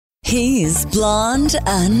He's blonde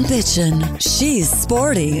and bitchin'. She's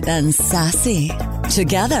sporty and sassy.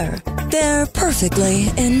 Together, they're perfectly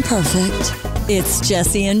imperfect. It's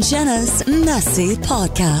Jesse and Jenna's Messy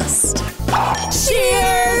Podcast.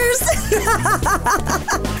 Cheers!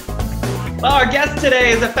 Well, our guest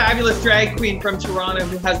today is a fabulous drag queen from Toronto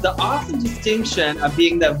who has the awesome distinction of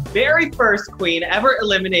being the very first queen ever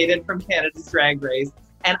eliminated from Canada's Drag Race.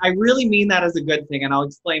 And I really mean that as a good thing, and I'll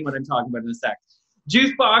explain what I'm talking about in a sec.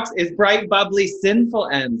 Juicebox is bright, bubbly, sinful,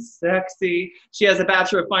 and sexy. She has a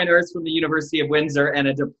Bachelor of Fine Arts from the University of Windsor and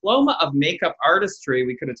a Diploma of Makeup Artistry,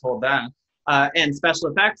 we could have told that, and Special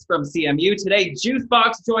Effects from CMU. Today,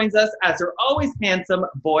 Juicebox joins us as her always handsome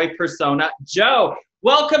boy persona, Joe.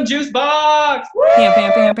 Welcome, Juicebox!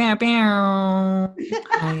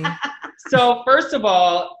 Hi. So, first of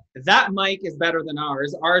all, that mic is better than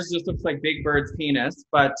ours. Ours just looks like Big Bird's penis.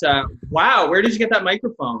 But wow, where did you get that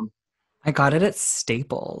microphone? I got it at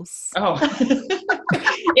Staples. Oh,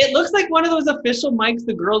 it looks like one of those official mics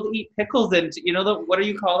the girls eat pickles into. You know, what do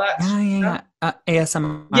you call that? Yeah.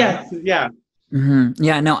 ASMR. Yes, yeah. Mm-hmm.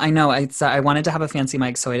 Yeah, no, I know. I wanted to have a fancy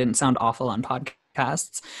mic so I didn't sound awful on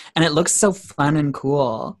podcasts. And it looks so fun and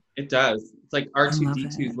cool. It does. It's like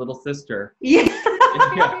R2-D2's little sister. Yeah.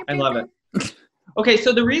 Yeah, I love it. Okay,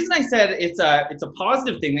 so the reason I said it's a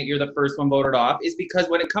positive thing that you're the first one voted off is because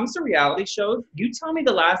when it comes to reality shows, you tell me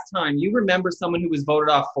the last time you remember someone who was voted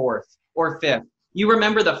off fourth or fifth. You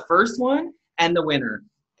remember the first one and the winner.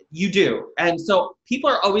 You do. And so people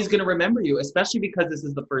are always going to remember you, especially because this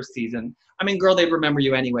is the first season. I mean, girl, they'd remember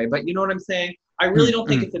you anyway, but you know what I'm saying? I really don't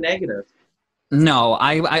think it's a negative. No,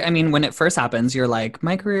 I mean, when it first happens, you're like,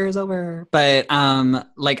 my career is over. But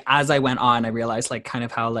like as I went on, I realized like kind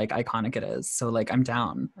of how like iconic it is. So like I'm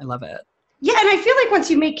down. I love it. Yeah, and I feel like once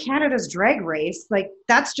you make Canada's Drag Race, like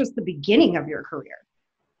that's just the beginning of your career.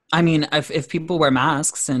 I mean, if people wear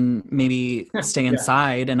masks and maybe stay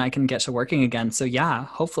inside and I can get to working again. So yeah,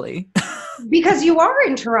 hopefully. Because you are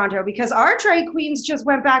in Toronto, because our drag queens just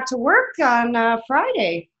went back to work on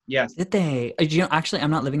Friday. Yes. Did they? You know, actually,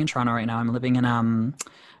 I'm not living in Toronto right now. I'm living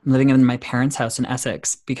in my parents' house in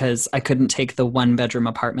Essex because I couldn't take the 1-bedroom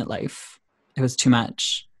apartment life. It was too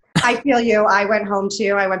much. I feel you. I went home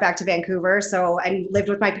too. I went back to Vancouver, so I lived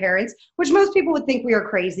with my parents, which most people would think we were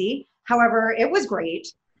crazy. However, it was great.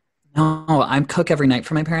 No, I cook every night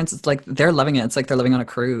for my parents. It's like they're loving it. It's like they're living on a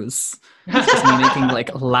cruise. It's just me making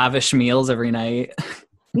like lavish meals every night.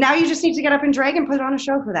 Now you just need to get up and drag and put on a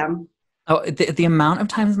show for them. Oh, the amount of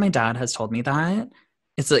times my dad has told me that,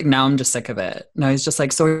 it's like now I'm just sick of it. No, he's just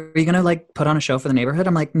like, so are you gonna like put on a show for the neighborhood?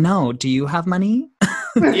 I'm like, no. Do you have money?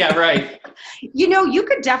 Yeah, right. You know, you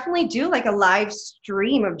could definitely do like a live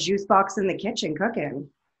stream of Juicebox in the kitchen cooking.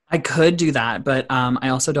 I could do that, but I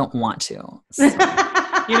also don't want to. So.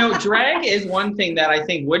 You know, drag is one thing that I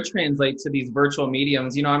think would translate to these virtual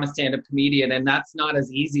mediums. You know, I'm a stand-up comedian, and that's not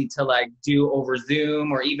as easy to like do over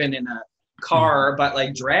Zoom or even in a car, but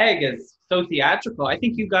like drag is so theatrical. I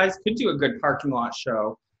think you guys could do a good parking lot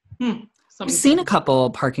show. I've seen a couple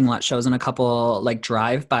parking lot shows and a couple like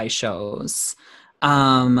drive-by shows.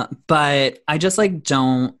 But I just like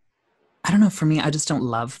I don't know, for me, I just don't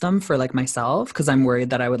love them for like myself because I'm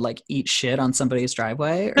worried that I would like eat shit on somebody's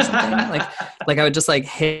driveway or something. like I would just like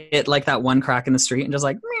hit like that one crack in the street and just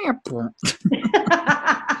like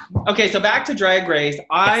Okay, so back to Drag Race.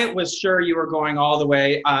 I was sure you were going all the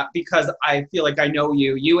way because I feel like I know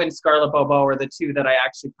you. You and Scarlett Bobo are the two that I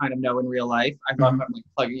actually kind of know in real life. I love I'm like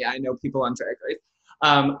plugging. Yeah, I know people on Drag Race.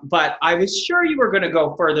 But I was sure you were going to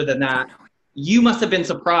go further than that. You must have been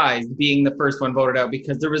surprised being the first one voted out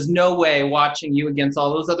because there was no way watching you against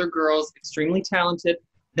all those other girls, extremely talented,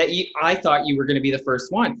 that I thought you were going to be the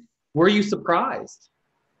first one. Were you surprised?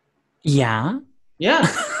 Yeah. Yeah.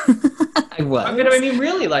 I was. I mean,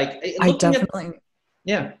 really, like, I definitely.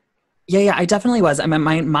 Yeah. Yeah, I definitely was. I mean,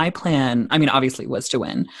 my plan, I mean, obviously was to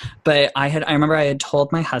win, but I remember I had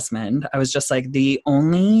told my husband, I was just like, the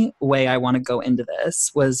only way I want to go into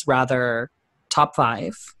this was rather top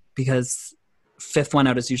 5 because fifth one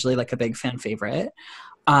out is usually like a big fan favorite,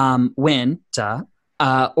 win,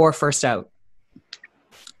 or first out.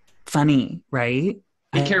 Funny, right?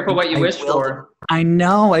 Be careful what you wish for. I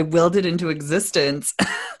know, I willed it into existence.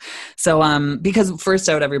 So, because first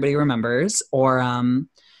out everybody remembers, or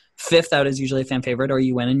fifth out is usually a fan favorite, or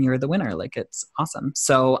you win and you're the winner. Like, it's awesome.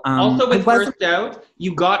 So, also with first out,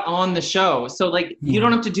 you got on the show. So, like, you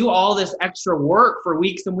don't have to do all this extra work for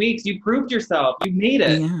weeks and weeks. You proved yourself. You made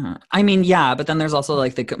it. Yeah. I mean, yeah, but then there's also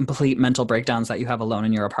like the complete mental breakdowns that you have alone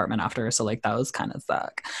in your apartment after. So, like, those kind of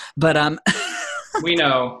suck. But, we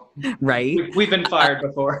know. Right? We've been fired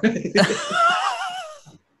before.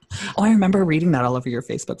 Oh, I remember reading that all over your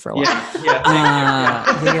Facebook for a while.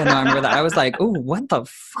 Yeah. No, I remember that. I was like, oh, what the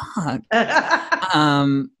fuck?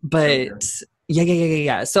 But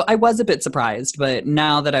yeah. So I was a bit surprised, but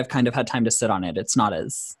now that I've kind of had time to sit on it, it's not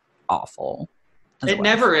as awful. It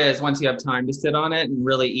never is once you have time to sit on it and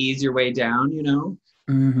really ease your way down, you know?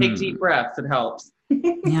 Mm-hmm. Take deep breaths. It helps.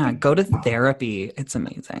 Yeah, go to therapy. It's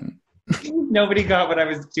amazing. Nobody got what I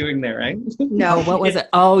was doing there, right? No. What was it?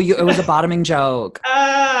 Oh, it was a bottoming joke. It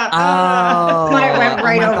went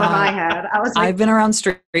right over my head. I was like, I've been around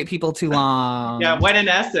straight people too long. Yeah, when in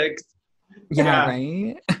Essex. Yeah,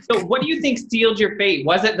 right? So what do you think sealed your fate?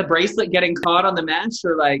 Was it the bracelet getting caught on the mesh,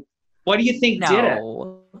 or like, what do you think did it?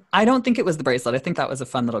 I don't think it was the bracelet. I think that was a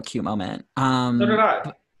fun little cute moment. So did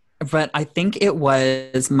I. But I think it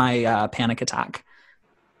was my panic attack.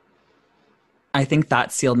 I think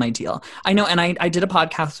that sealed my deal. I know, and I did a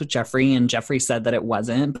podcast with Jeffrey, and Jeffrey said that it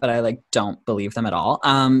wasn't, but I don't believe them at all.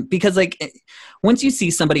 Because once you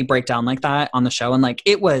see somebody break down like that on the show, and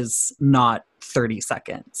it was not 30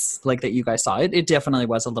 seconds that you guys saw it. It definitely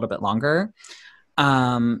was a little bit longer.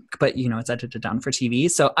 But it's edited down for TV.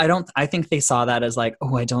 So I think they saw that as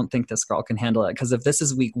oh, I don't think this girl can handle it. Cause if this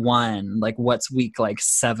is week 1, what's week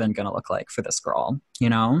 7 going to look like for this girl,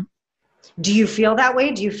 Do you feel that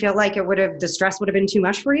way? Do you feel like the stress would have been too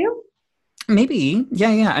much for you? Maybe.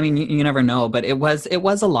 Yeah. I mean, you never know, but it was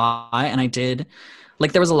a lot. And I did,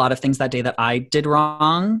 there was a lot of things that day that I did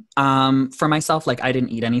wrong, for myself. I didn't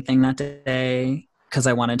eat anything that day cause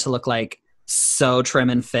I wanted to look so trim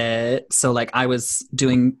and fit. So I was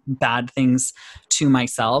doing bad things to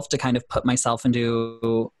myself to kind of put myself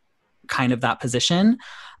into kind of that position.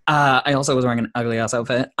 I also was wearing an ugly ass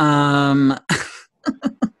outfit. I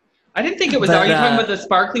didn't think it was. Are you talking about the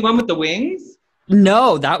sparkly one with the wings?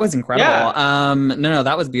 No, that was incredible. Yeah. No,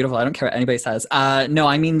 that was beautiful. I don't care what anybody says. No,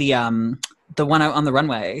 I mean the one out on the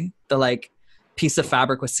runway, the piece of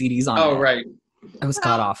fabric with CDs on it. Oh, right. It was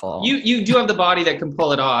god awful. You do have the body that can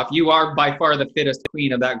pull it off. You are by far the fittest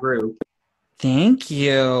queen of that group. Thank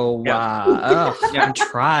you. Yeah. Wow. I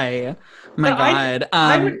try. Oh my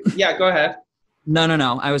God. Go ahead.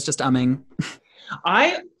 No. I was just umming.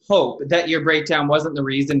 I hope that your breakdown wasn't the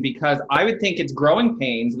reason, because I would think it's growing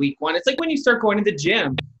pains week 1. It's like when you start going to the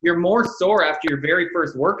gym, you're more sore after your very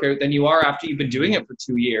first workout than you are after you've been doing it for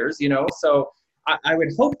 2 years, So I would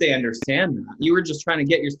hope they understand that. You were just trying to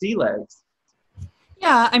get your sea legs.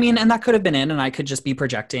 Yeah, I mean, and that could have been it, and I could just be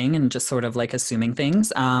projecting and just sort of assuming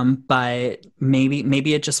things. But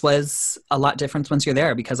maybe it just was a lot different once you're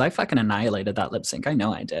there, because I fucking annihilated that lip sync. I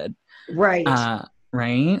know I did. Right.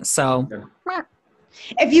 Right. So,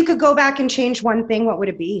 if you could go back and change one thing, what would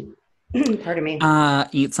it be? Pardon me.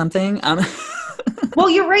 Eat something. Well,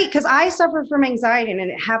 you're right, because I suffer from anxiety, and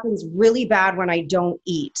it happens really bad when I don't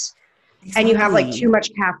eat. Exactly. And you have too much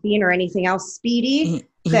caffeine or anything else speedy.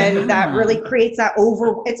 Then that really creates that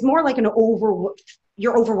it's more like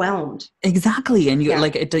you're overwhelmed. Exactly. And you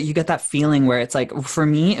you get that feeling where it's for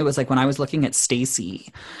me, it was when I was looking at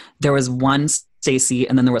Stacey, there was one Stacey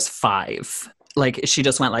and then there was 5. She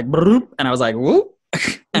just went and I was like, whoop.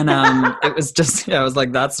 And it was just, I was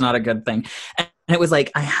like, that's not a good thing. And it was I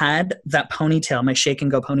had that ponytail, my shake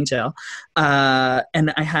and go ponytail.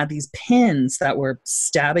 And I had these pins that were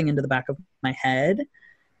stabbing into the back of my head.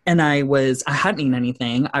 And I hadn't eaten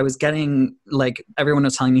anything. I was getting everyone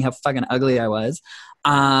was telling me how fucking ugly I was.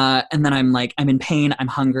 And then I'm in pain, I'm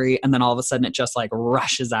hungry. And then all of a sudden it just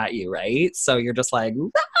rushes at you. Right. So you're just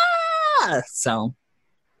ah! So.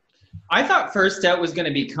 I thought first out was going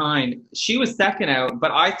to be kind. She was second out, but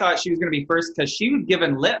I thought she was going to be first because she was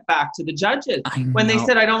giving lip back to the judges. When they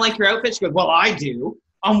said, I don't like your outfit, she goes, well, I do.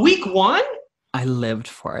 On week 1? I lived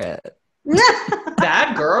for it.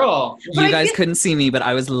 Bad girl. You guys couldn't see me, but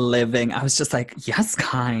I was living. I was just yes,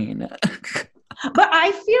 kind. But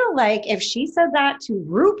I feel if she said that to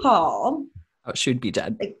RuPaul, oh, she would be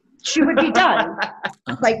dead. She would be done.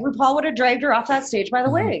 RuPaul would have dragged her off that stage by the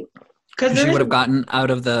way. Because she would have gotten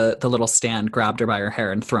out of the little stand, grabbed her by her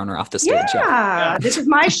hair, and thrown her off the stage. Yeah. This is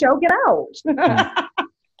my show. Get out.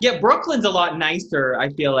 Yeah, Brooklyn's a lot nicer, I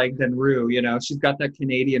feel than Ru. She's got that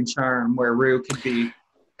Canadian charm where Ru could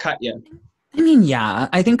cut you. I mean, yeah,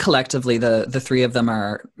 I think collectively the 3 of them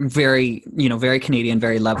are very, very Canadian,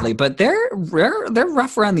 very lovely, but they're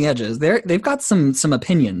rough around the edges. They've got some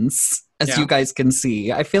opinions, as you guys can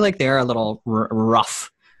see. I feel they're a little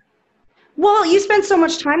rough. Well, you spend so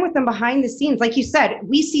much time with them behind the scenes. Like you said,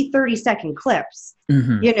 we see 30-second clips,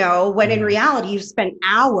 when in reality you've spent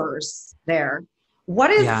hours there. What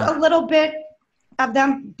is a little bit of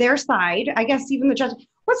their side? I guess even the judge,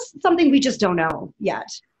 what's something we just don't know yet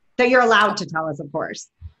that you're allowed to tell us, of course?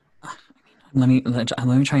 Let me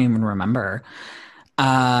try and even remember.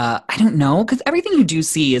 I don't know, because everything you do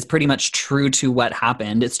see is pretty much true to what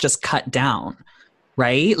happened. It's just cut down,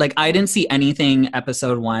 right? Like I didn't see anything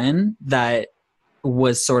episode 1 that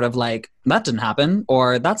was sort of like, that didn't happen,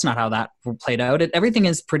 or that's not how that played out. Everything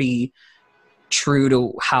is pretty true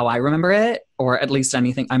to how I remember it, or at least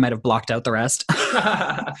anything. I might have blocked out the rest. But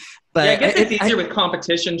yeah, I guess it's easier with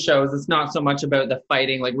competition shows. It's not so much about the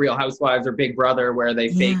fighting like Real Housewives or Big Brother where they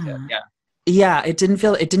faked it. Yeah, it didn't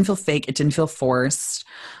feel fake. It didn't feel forced.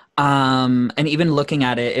 And even looking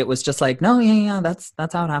at it, it was just like, no, that's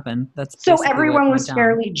how it happened. That's so everyone was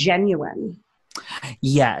fairly genuine.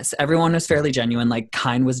 Yes, everyone was fairly genuine. Like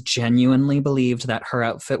Kyne was genuinely believed that her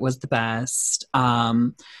outfit was the best.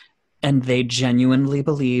 And they genuinely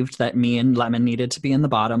believed that me and Lemon needed to be in the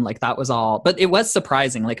bottom. Like that was all. But it was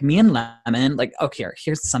surprising. Like me and Lemon, like, okay,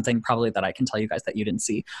 here's something probably that I can tell you guys that you didn't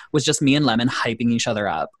see, was just me and Lemon hyping each other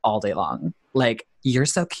up all day long. Like, you're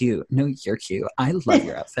so cute. No, you're cute. I love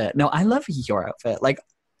your outfit. No, I love your outfit. Like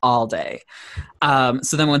all day.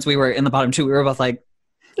 So then once we were in the bottom 2, we were both like,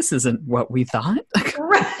 this isn't what we thought.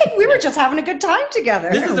 Right. We were just having a good time together.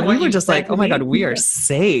 We were just like, oh my God, we are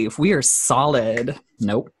safe. We are solid.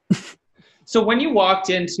 Nope. So when you walked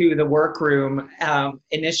into the workroom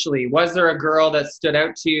initially, was there a girl that stood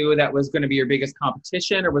out to you that was going to be your biggest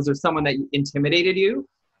competition, or was there someone that intimidated you?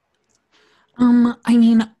 I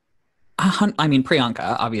mean,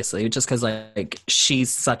 Priyanka, obviously, just because like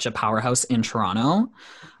she's such a powerhouse in Toronto.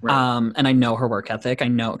 Right. And I know her work ethic. I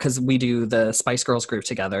know because we do the Spice Girls group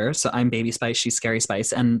together. So I'm Baby Spice, she's Scary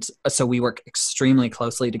Spice. And so we work extremely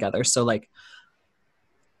closely together. So like,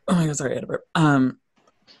 oh my God, sorry, I had a burp.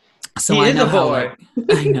 So I know how like,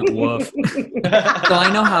 I know, woof. So I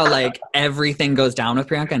know how like everything goes down with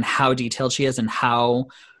Priyanka and how detailed she is and how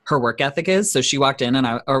her work ethic is. So she walked in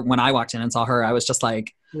when I walked in and saw her, I was just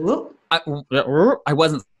like, I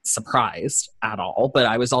wasn't surprised at all, but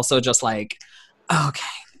I was also just like, okay,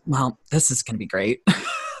 well, this is going to be great.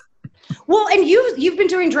 Well, and you've been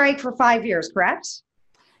doing drag for 5 years, correct?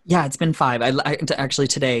 Yeah, it's been 5. I actually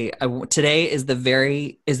today is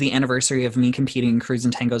the anniversary of me competing in Cruise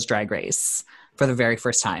and Tango's Drag Race for the very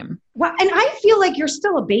first time. Well, and I feel like you're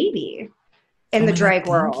still a baby in the drag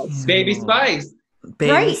world. Baby Spice.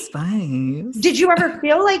 Baby Spice. Did you ever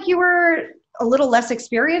feel like you were a little less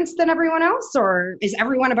experienced than everyone else, or is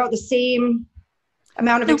everyone about the same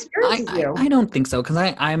amount of experience as you? I don't think so, because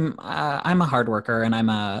I'm a hard worker and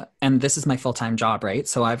and this is my full-time job, right?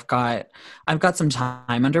 So I've got some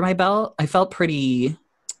time under my belt. I felt pretty.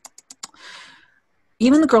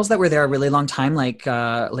 Even the girls that were there a really long time, like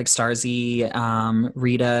Starzy,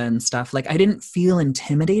 Rita and stuff, like I didn't feel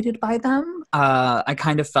intimidated by them. I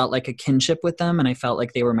kind of felt like a kinship with them, and I felt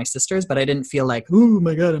like they were my sisters, but I didn't feel like, oh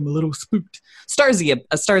my God, I'm a little spooked. Starzy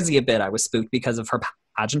a bit, I was spooked because of her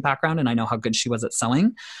pageant background, and I know how good she was at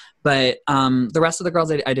sewing. But the rest of the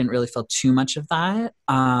girls, I didn't really feel too much of that,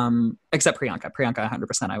 except Priyanka. Priyanka,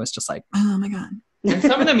 100%. I was just like, oh my God. And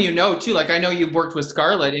some of them too. Like I know you've worked with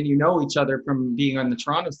Scarlett and you know each other from being on the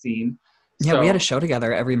Toronto scene. Yeah, we had a show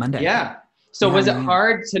together every Monday. Yeah. So was it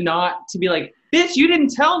hard to be like, bitch, you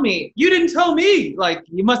didn't tell me. You didn't tell me. Like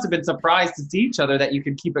you must have been surprised to see each other that you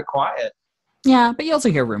could keep it quiet. Yeah, but you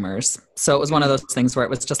also hear rumors. So it was one of those things where it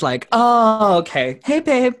was just like, oh, okay. Hey,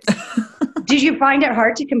 babe. Did you find it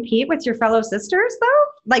hard to compete with your fellow sisters though?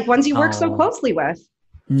 Like ones you work so closely with?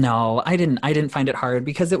 No, I didn't find it hard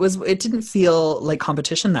because it didn't feel like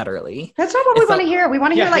competition that early. That's not what we want to hear. We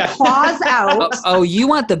want to hear like claws out. Oh, you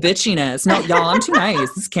want the bitchiness. No, y'all, I'm too nice.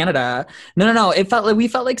 This is Canada. No. It felt like we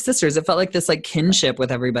felt like sisters. It felt like this like kinship with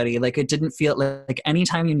everybody. Like it didn't feel like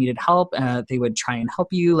anytime you needed help, they would try and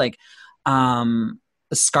help you. Like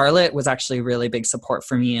Scarlett was actually a really big support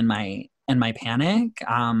for me in my panic.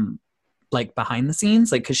 Like behind the scenes,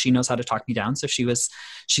 like, cause she knows how to talk me down. So she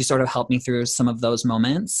sort of helped me through some of those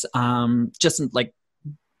moments, just like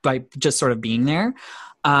by just sort of being there.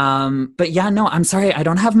 But yeah, no, I'm sorry. I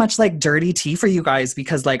don't have much like dirty tea for you guys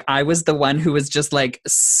because like I was the one who was just like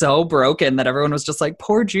so broken that everyone was just like,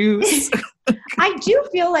 poor Juice. I do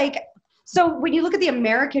feel like, so when you look at the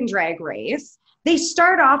American Drag Race, they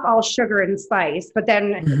start off all sugar and spice, but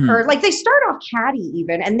then, or like they start off catty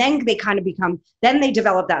even, and then they kind of then they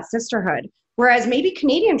develop that sisterhood. Whereas maybe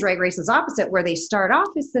Canadian Drag Race is opposite, where they start off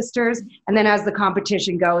as sisters, and then as the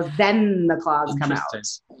competition goes, then the claws come out.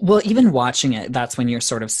 Well, even watching it, that's when you're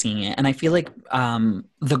sort of seeing it. And I feel like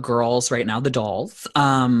the girls right now, the dolls,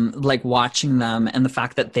 like watching them and the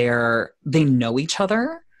fact that they know each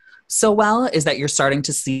other so well is that you're starting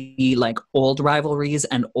to see like old rivalries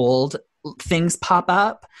and old things pop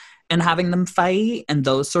up, and having them fight, and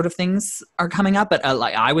those sort of things are coming up. But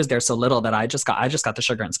like I was there so little that I just got the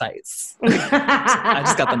sugar and spice. I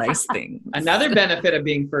just got the nice thing. Another benefit of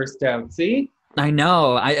being first out. See. I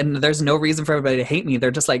know. And there's no reason for everybody to hate me. They're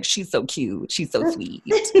just like, she's so cute. She's so sweet.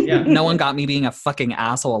 Yeah. No one got me being a fucking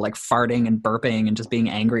asshole, like farting and burping and just being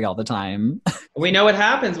angry all the time. We know what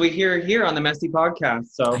happens. We hear it here on the Messy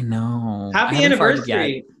Podcast. So I know. Happy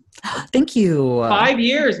anniversary. Thank you. 5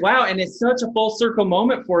 years. Wow. And it's such a full circle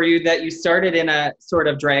moment for you that you started in a sort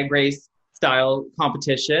of drag race style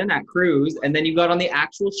competition at Cruise, and then you got on the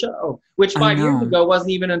actual show, which 5 years ago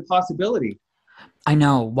wasn't even a possibility. I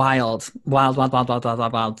know. Wild.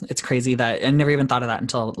 It's crazy that I never even thought of that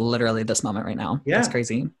until literally this moment right now. Yeah. That's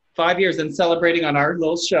crazy. 5 years and celebrating on our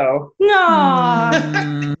little show.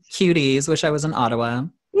 No. Cuties. Wish I was in Ottawa.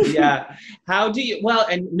 Yeah. How do you, well,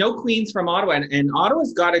 and no queens from Ottawa, and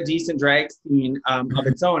Ottawa's got a decent drag scene of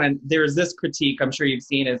its own. And there's this critique I'm sure you've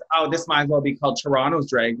seen is, oh, this might as well be called Toronto's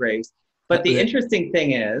Drag Race. But the interesting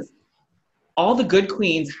thing is, all the good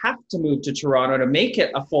queens have to move to Toronto to make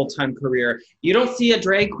it a full-time career. You don't see a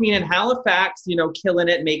drag queen in Halifax, killing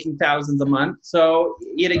it, making thousands a month. So,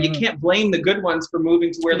 you can't blame the good ones for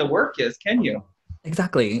moving to where the work is, can you?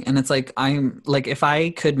 Exactly. And it's like, I'm like, if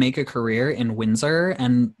I could make a career in Windsor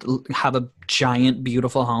and have a giant,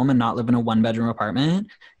 beautiful home and not live in a 1-bedroom apartment,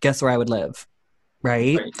 guess where I would live?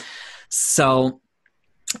 Right? So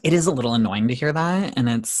it is a little annoying to hear that, and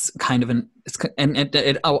it's kind of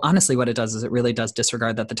honestly what it does is it really does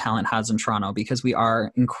disregard that the talent has in Toronto, because we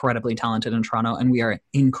are incredibly talented in Toronto and we are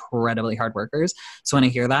incredibly hard workers. So when I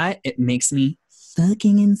hear that, it makes me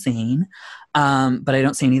fucking insane. But I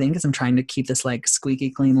don't say anything because I'm trying to keep this like squeaky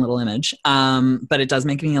clean little image. But it does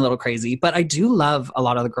make me a little crazy. But I do love a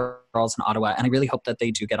lot of the girls in Ottawa, and I really hope that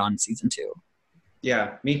they do get on season 2.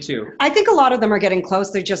 Yeah, me too. I think a lot of them are getting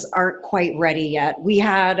close. They just aren't quite ready yet. We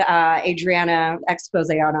had Adriana expose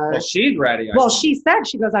on our. Well, she's ready. She said,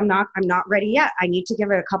 she goes, I'm not ready yet. I need to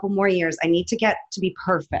give it a couple more years. I need to get to be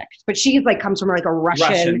perfect. But she's like comes from like a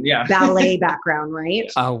Russian ballet background,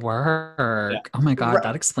 right? Oh, work. Yeah. Oh my God,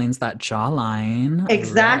 that explains that jawline.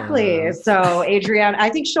 Exactly. So Adriana,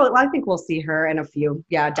 I think we'll see her in a few.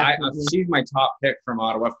 Yeah, definitely. She's my top pick from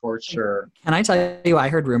Ottawa for sure. Can I tell you, I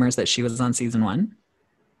heard rumors that she was on season 1.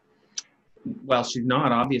 Well, she's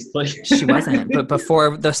not, obviously. She wasn't. But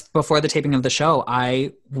before the taping of the show,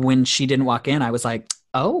 when she didn't walk in, I was like,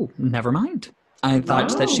 oh, never mind. I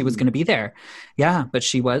thought that she was going to be there. Yeah, but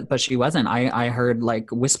she wasn't. I heard like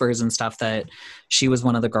whispers and stuff that she was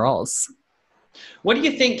one of the girls. What do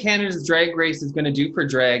you think Canada's Drag Race is going to do for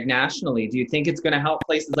drag nationally? Do you think it's going to help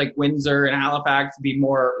places like Windsor and Halifax be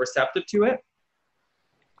more receptive to it?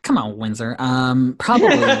 Come on, Windsor.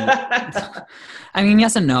 Probably. I mean,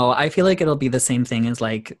 yes and no. I feel like it'll be the same thing as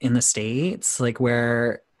like in the States, like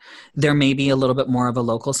where there may be a little bit more of a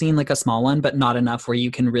local scene, like a small one, but not enough where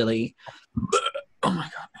you can really. Oh my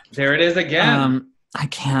God. There it is again. I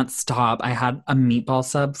can't stop. I had a meatball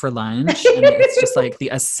sub for lunch, and it's just like the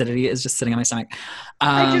acidity is just sitting on my stomach.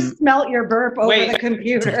 I just smelt your burp over the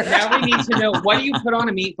computer. Now we need to know, what do you put on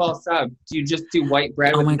a meatball sub? Do you just do white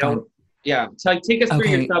bread with no? Yeah. Take us through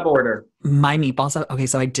your sub order. My meatball sub. Okay.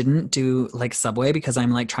 So I didn't do like Subway because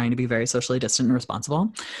I'm like trying to be very socially distant and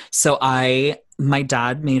responsible. So my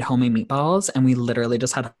dad made homemade meatballs, and we literally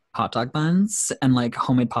just had hot dog buns and like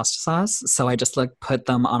homemade pasta sauce. So I just like put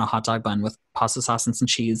them on a hot dog bun with pasta sauce and some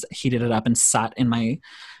cheese, heated it up, and sat in my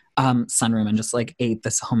sunroom and just like ate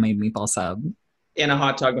this homemade meatball sub. In a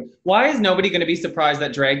hot dog. Why is nobody going to be surprised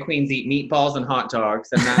that drag queens eat meatballs and hot dogs?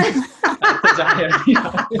 And that's the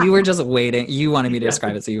diet. You were just waiting. You wanted me to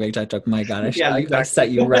describe it, so you ate that joke. My God, I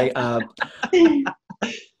set you right up.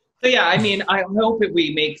 So yeah, I mean, I hope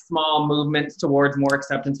we make small movements towards more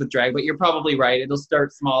acceptance with drag, but you're probably right. It'll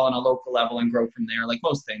start small on a local level and grow from there, like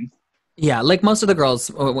most things. Yeah, like most of the girls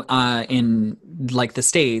in like the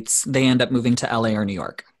States, they end up moving to LA or New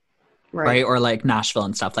York. Right. Or like Nashville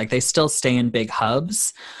and stuff. Like they still stay in big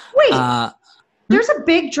hubs. Wait, there's a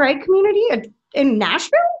big drag community in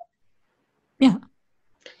Nashville? Yeah.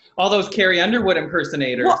 All those Carrie Underwood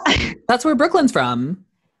impersonators. Well, that's where Brooklyn's from.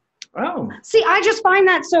 Oh. See, I just find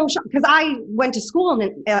that so because I went to school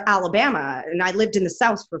in Alabama and I lived in the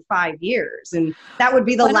South for 5 years, and that would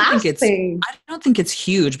be the last thing. I don't think it's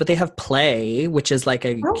huge, but they have Play, which is like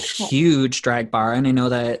a huge drag bar, and I know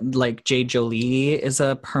that like Jade Jolie is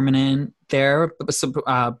a permanent there. So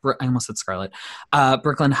I almost said Scarlett.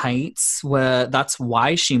 Brooklyn Heights, that's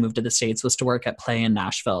why she moved to the States, was to work at Play in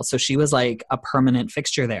Nashville. So she was like a permanent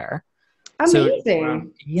fixture there.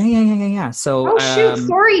 Amazing. Yeah. So, oh shoot,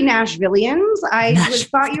 sorry, Nashvillians.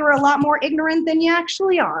 Thought you were a lot more ignorant than you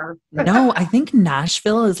actually are. No, I think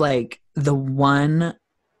Nashville is like the one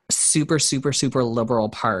super, super, super liberal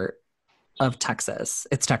part of Texas.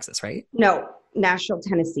 It's Texas, right? No, Nashville,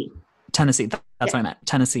 Tennessee. Tennessee. That's what I meant.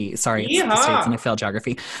 Tennessee. Sorry, it's the States and I failed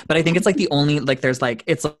geography. But I think it's like the only, like there's like,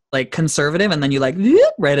 it's like conservative and then you like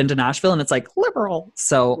right into Nashville and it's like liberal.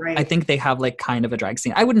 So right. I think they have like kind of a drag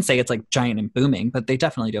scene. I wouldn't say it's like giant and booming, but they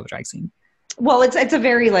definitely do have a drag scene. Well, it's a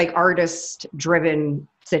very like artist driven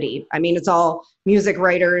city. I mean, it's all music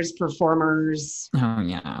writers, performers. Oh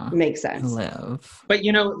yeah. Makes sense. Live. But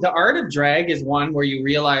you know, the art of drag is one where you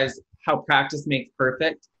realize how practice makes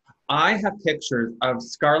perfect. I have pictures of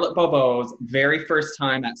Scarlett Bobo's very first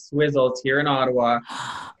time at Swizzles here in Ottawa.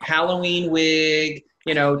 Halloween wig,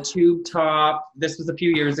 you know, tube top. This was a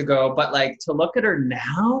few years ago, but like to look at her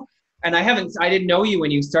now, and I didn't know you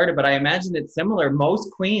when you started, but I imagine it's similar. Most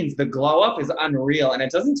queens, the glow up is unreal and it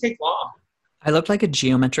doesn't take long. I looked like a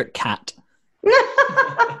geometric cat.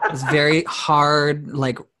 It was very hard,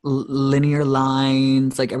 like linear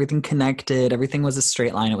lines, like everything connected. Everything was a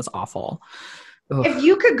straight line. It was awful. Ugh. If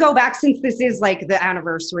you could go back, since this is like the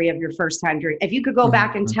anniversary of your first time drink, if you could go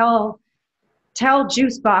back and tell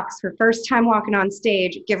Juicebox her first time walking on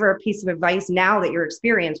stage, give her a piece of advice now that you're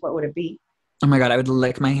experienced, what would it be? Oh my God, I would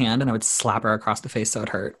lick my hand and I would slap her across the face so it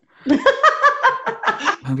hurt.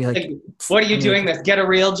 I'd be like, what are you doing this? Get a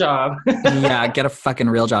real job. Yeah, get a fucking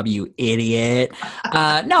real job, you idiot.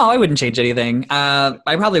 No, I wouldn't change anything.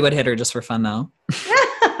 I probably would hit her just for fun though.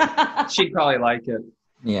 She'd probably like it.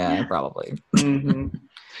 Yeah, probably. Mm-hmm.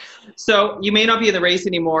 So you may not be in the race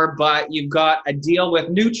anymore, but you've got a deal with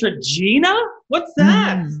Neutrogena? What's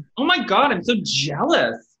that? Oh my God, I'm so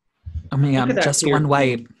jealous. Oh my God, just one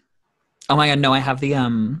wipe. Oh my God, no, I have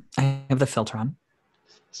the filter on.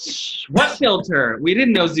 What filter? We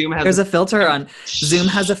didn't know Zoom has. There's a filter on. Zoom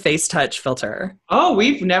has a face touch filter. Oh,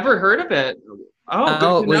 we've never heard of it.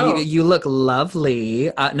 Oh, well, you look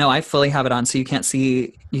lovely. No, I fully have it on, so you can't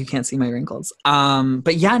see my wrinkles.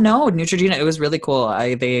 But yeah, no, Neutrogena, it was really cool.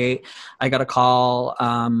 I got a call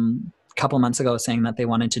a couple months ago saying that they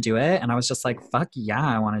wanted to do it, and I was just like, fuck yeah,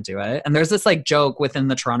 I want to do it. And there's this like joke within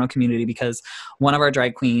the Toronto community because one of our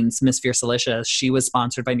drag queens, Miss Fiercelicious, she was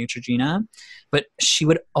sponsored by Neutrogena, but she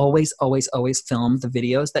would always film the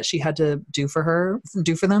videos that she had to do for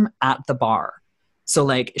them at the bar. So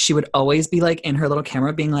like she would always be like in her little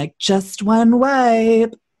camera being like, just one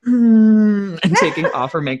wipe, and taking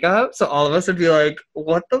off her makeup. So all of us would be like,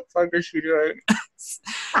 what the fuck is she doing?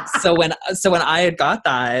 So when I had got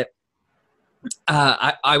that,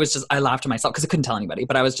 I laughed to myself because I couldn't tell anybody,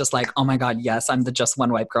 but I was just like, oh my God, yes, I'm the just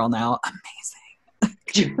one wipe girl now. Amazing.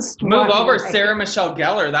 Just move over, Sarah Michelle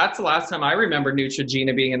Gellar. That's the last time I remember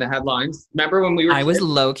Neutrogena being in the headlines. Remember when we were? I was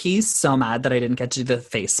low key so mad that I didn't get to do the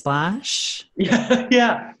face splash.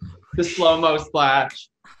 Yeah, the slow-mo splash.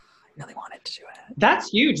 I really wanted to do it. That's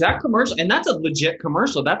huge. That commercial, and that's a legit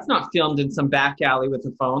commercial. That's not filmed in some back alley with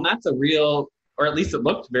a phone. That's a real, or at least it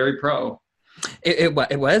looked very pro. It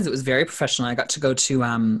was very professional. I got to go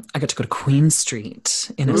to Queen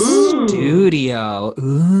Street in a studio.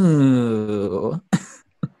 Ooh.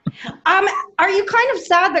 Are you kind of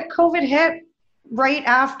sad that COVID hit right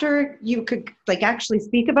after you could like actually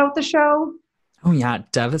speak about the show? Oh yeah,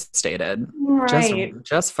 devastated. Right.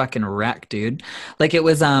 Just fucking wrecked, dude. Like it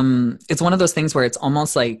was it's one of those things where it's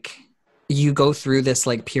almost like you go through this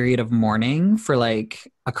like period of mourning for like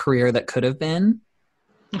a career that could have been.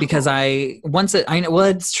 Because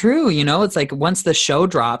it's true, you know, it's like once the show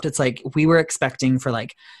dropped, it's like we were expecting for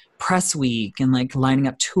like press week and like lining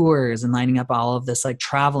up tours and lining up all of this like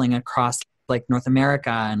traveling across like North America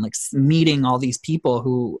and like meeting all these people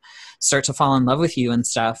who start to fall in love with you and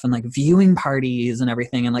stuff and like viewing parties and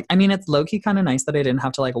everything. And like, I mean, it's low-key kind of nice that I didn't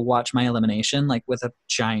have to like watch my elimination like with a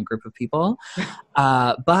giant group of people.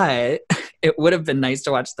 But it would have been nice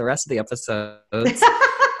to watch the rest of the episodes.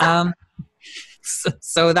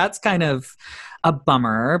 So that's kind of a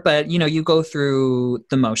bummer, but you know, you go through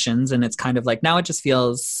the motions and it's kind of like, now it just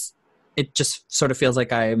sort of feels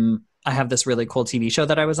like I have this really cool TV show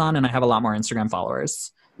that I was on and I have a lot more Instagram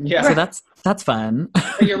followers. Yeah. So that's fun.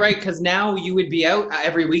 You're right. Cause now you would be out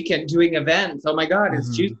every weekend doing events. Oh my God,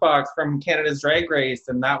 it's Juicebox from Canada's Drag Race.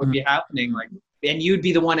 And that would be happening. Like, and you'd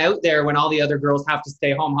be the one out there when all the other girls have to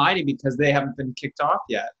stay home hiding because they haven't been kicked off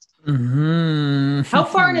yet. Mm-hmm. How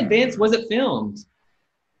far in advance was it filmed?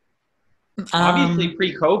 Obviously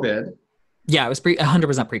pre-COVID. Yeah, it was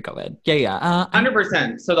 100% pre-COVID. Yeah.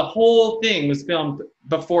 100%. So the whole thing was filmed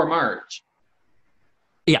before March.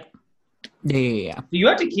 Yeah. So you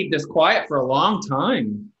have to keep this quiet for a long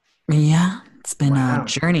time. Yeah. It's been a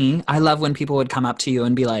journey. I love when people would come up to you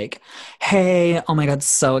and be like, hey, oh my God,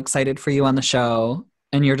 so excited for you on the show.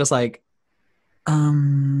 And you're just like,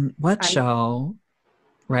 what show?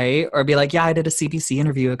 Right? Or be like, yeah, I did a CBC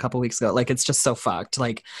interview a couple weeks ago. Like, it's just so fucked.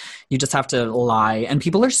 Like, you just have to lie. And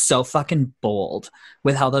people are so fucking bold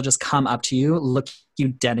with how they'll just come up to you, look you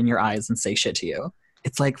dead in your eyes and say shit to you.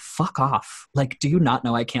 It's like, fuck off. Like, do you not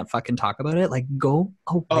know I can't fucking talk about it? Like, go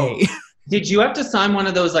away. Oh. Did you have to sign one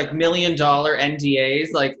of those like $1 million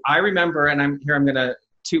NDAs? Like, I remember, and I'm going to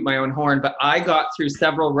toot my own horn, but I got through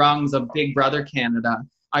several rungs of Big Brother Canada.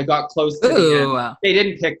 I got close to the end. They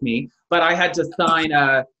didn't pick me, but I had to sign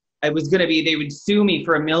it was going to be, they would sue me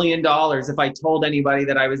for $1 million if I told anybody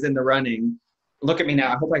that I was in the running. Look at me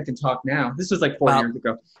now. I hope I can talk now. This was like 4 years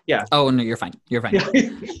ago. Yeah. Oh, no, you're fine. You're fine.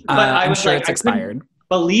 But I'm sure it's expired.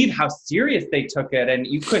 Believe how serious they took it, and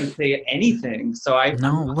you couldn't say anything. So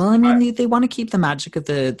well, I mean, they want to keep the magic of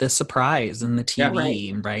the surprise and the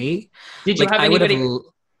TV, right? Did you have anybody?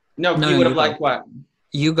 No, you would have liked what?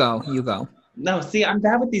 You go. No, see, I'm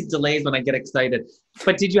bad with these delays when I get excited.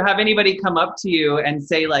 But did you have anybody come up to you and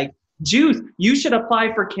say like, Juice, you should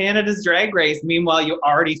apply for Canada's Drag Race? Meanwhile, you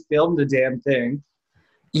already filmed the damn thing.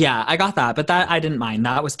 Yeah, I got that, but that I didn't mind.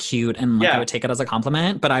 That was cute, and I would take it as a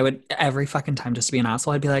compliment. But I would, every fucking time, just to be an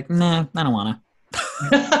asshole, I'd be like, nah, I don't want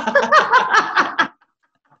to.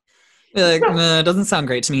 Like, nah, it doesn't sound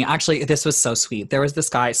great to me. Actually, this was so sweet. There was this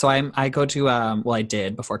guy. So I go to, I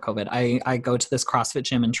did before COVID. I go to this CrossFit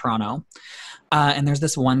gym in Toronto. And there's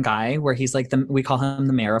this one guy where he's like, we call him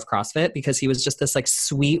the mayor of CrossFit, because he was just this like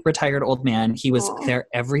sweet retired old man. He was there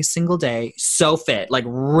every single day, so fit, like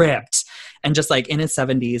ripped, and just like in his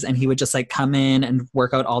 70s. And he would just like come in and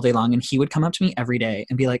work out all day long. And he would come up to me every day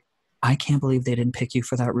and be like, I can't believe they didn't pick you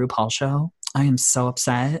for that RuPaul show. I am so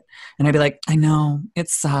upset. And I'd be like, I know, it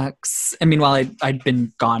sucks. And meanwhile, I'd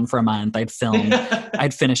been gone for a month. I'd filmed,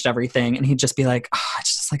 I'd finished everything. And he'd just be like, oh,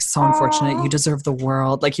 it's just like so unfortunate. You deserve the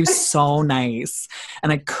world. Like, he was so nice.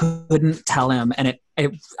 And I couldn't tell him. And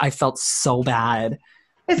I felt so bad.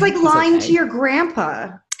 It's like lying to your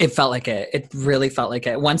grandpa. It felt like it. It really felt like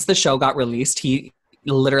it. Once the show got released, he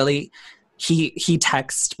literally... He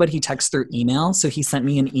texts, but he texts through email. So he sent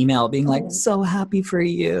me an email being like, so happy for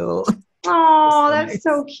you. Oh, that's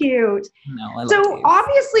so cute. No, I love so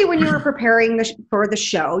obviously when you were preparing for the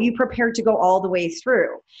show, you prepared to go all the way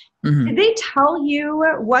through. Mm-hmm. Did they tell you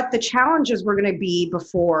what the challenges were going to be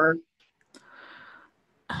before?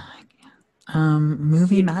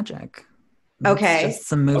 Movie magic. Okay. Just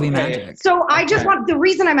some movie magic. So I just want, the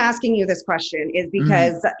reason I'm asking you this question is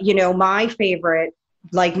because, you know, my favorite,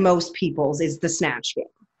 like most people's, is the Snatch Game.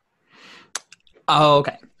 Oh,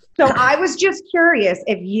 okay. So I was just curious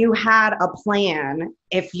if you had a plan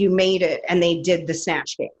if you made it and they did the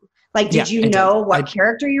Snatch Game. Like, did you know what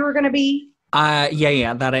character you were going to be?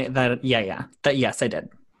 Yes, I did.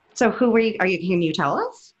 So who were you? Can you tell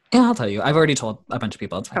us? Yeah, I'll tell you. I've already told a bunch of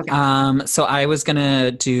people. It's fine. Okay. So I was going to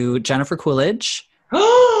do Jennifer Coolidge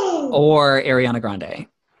or Ariana Grande.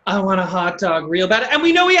 I want a hot dog real bad. And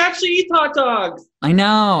we know he actually eats hot dogs. I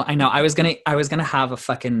know. I was gonna have a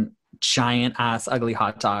fucking giant ass ugly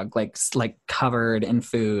hot dog, like covered in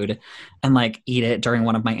food, and like eat it during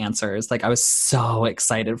one of my answers. Like, I was so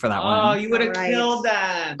excited for that one. Oh, you would have killed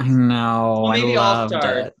that. I know. Well, maybe I loved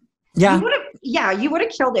All-Star. it. Yeah. You would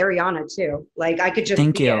have killed Ariana too. Like, I could just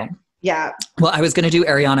Thank you. It. Yeah. Well, I was gonna do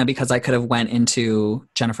Ariana because I could have went into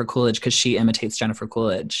Jennifer Coolidge because she imitates Jennifer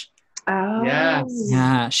Coolidge. Oh. Yes.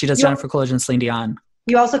 Yeah, she does Jennifer Coolidge and Celine Dion.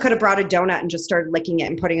 You also could have brought a donut and just started licking it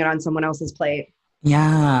and putting it on someone else's plate.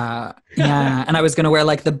 Yeah. And I was going to wear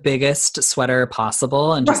like the biggest sweater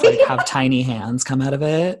possible and just like have tiny hands come out of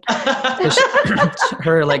it.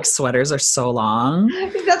 Her like sweaters are so long.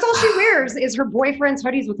 That's all she wears is her boyfriend's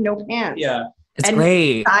hoodies with no pants. Yeah. It's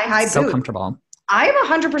great. Thigh-high so boots. Comfortable. I'm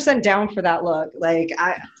 100% down for that look. Like,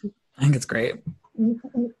 I think it's great.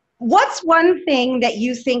 What's one thing that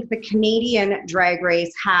you think the Canadian Drag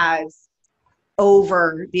Race has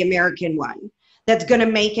over the American one that's going to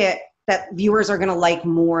make it that viewers are going to like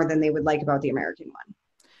more than they would like about the American one?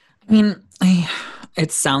 I mean,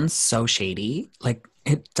 it sounds so shady. Like,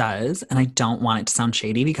 it does. And I don't want it to sound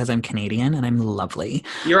shady because I'm Canadian and I'm lovely.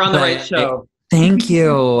 You're on the right show. Thank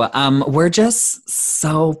you. We're just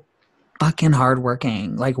so fucking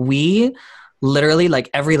hardworking. Like, we literally, like,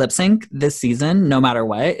 every lip sync this season, no matter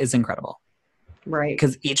what, is incredible. Right.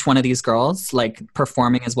 Because each one of these girls, like,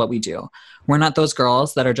 performing is what we do. We're not those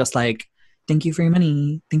girls that are just like, thank you for your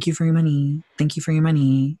money. Thank you for your money. Thank you for your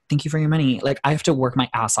money. Thank you for your money. Like, I have to work my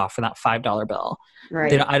ass off for that $5 bill.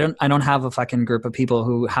 Right. I don't have a fucking group of people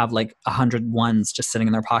who have like 100 ones just sitting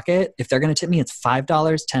in their pocket. If they're going to tip me, it's $5,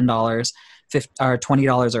 $10,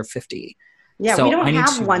 $20 or $50. Yeah, So we don't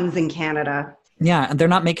have ones in Canada. Yeah, and they're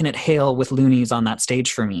not making it hail with loonies on that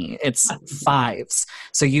stage for me. It's $5s.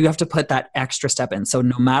 So you have to put that extra step in. So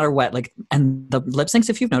no matter what, like, and the lip syncs,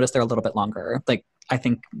 if you've noticed, they're a little bit longer. Like, I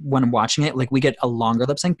think when I'm watching it, like, we get a longer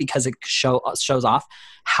lip sync because it shows off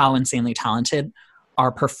how insanely talented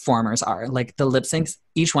our performers are. Like, the lip syncs,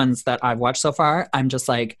 each ones that I've watched so far, I'm just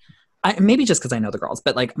like, maybe just because I know the girls,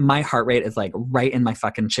 but like my heart rate is like right in my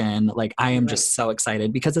fucking chin. Like, I am just so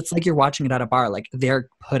excited because it's like you're watching it at a bar. Like, they're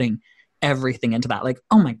putting everything into that. Like,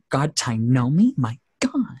 oh my God, Tainomi, my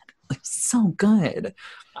God, like, so good.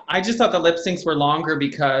 I just thought the lip syncs were longer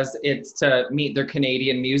because it's to meet their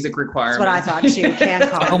Canadian music requirements. That's what I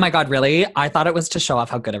thought too. Oh my God, really? I thought it was to show off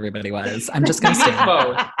how good everybody was. I'm just gonna stay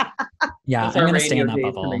both. Yeah, I'm gonna stay in that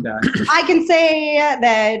bubble. I can say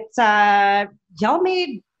that y'all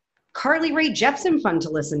made Carly Rae Jepsen fun to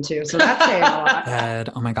listen to, so that's saying a lot.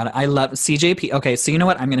 Oh my God, I love CJP. Okay, so you know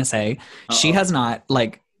what I'm gonna say? She has not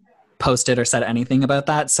like posted or said anything about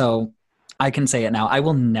that, so I can say it now. I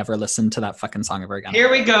will never listen to that fucking song ever again. Here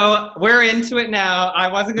we go. We're into it now.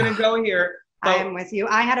 I wasn't going to go here. I'm with you.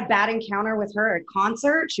 I had a bad encounter with her at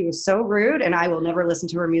concert. She was so rude, and I will never listen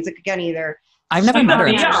to her music again either. I've never met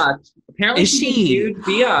her. Apparently, she's a huge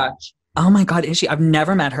biatch. Oh my God, is she? I've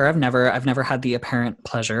never met her. I've never had the apparent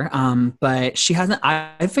pleasure. But she hasn't.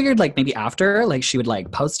 I figured like maybe after, like she would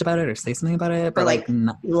like post about it or say something about it, but or like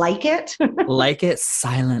it, like it,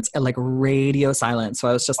 silence, like radio silence. So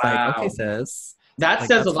I was just like, okay, sis. That like,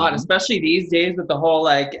 says a lot, especially these days with the whole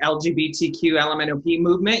like LGBTQ LMNOP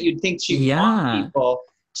movement. You'd think she'd want people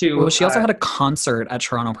to. Well, she also had a concert at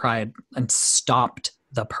Toronto Pride and stopped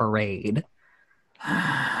the parade.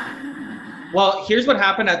 Well, here's what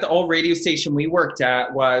happened at the old radio station we worked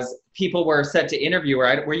at was people were set to interview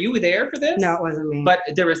her. Were you there for this? No, it wasn't me. But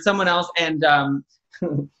there was someone else, and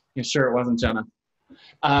you're sure it wasn't Jenna?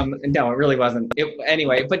 No, it really wasn't.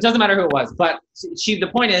 Anyway, but it doesn't matter who it was. But the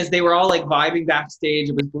point is, they were all like vibing backstage.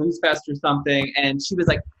 It was Blues Fest or something, and she was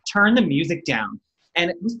like, "Turn the music down." And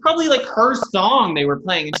it was probably like her song they were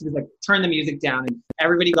playing, and she was like, "Turn the music down," and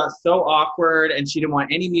everybody got so awkward, and she didn't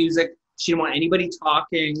want any music. She didn't want anybody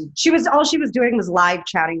talking. All she was doing was live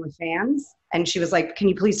chatting with fans. And she was like, can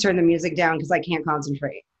you please turn the music down because I can't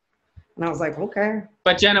concentrate? And I was like, okay.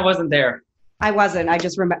 But Jenna wasn't there. I wasn't. I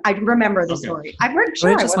just I remember the story. I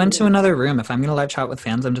just went to another room. If I'm going to live chat with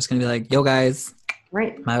fans, I'm just going to be like, yo guys,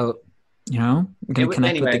 right. I'm out. You know, I'm going to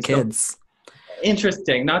connect with the kids. So,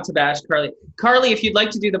 interesting. Not to bash Carly. Carly, if you'd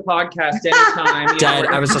like to do the podcast anytime. Dead.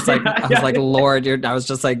 I was just like, Lord, I was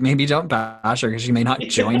just like, maybe don't bash her because she may not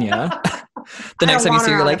join you. The next time you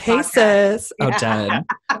see her, you're like, hey, sis. Yeah. Oh, dead.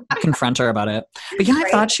 Confront her about it. But yeah, I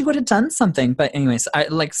thought she would have done something. But anyways, I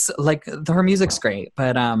like her music's great,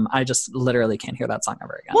 but I just literally can't hear that song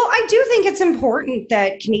ever again. Well, I do think it's important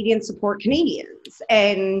that Canadians support Canadians.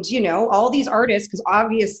 And, you know, all these artists, because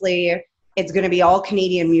obviously it's going to be all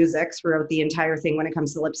Canadian music throughout the entire thing when it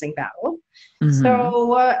comes to lip sync battle. Mm-hmm.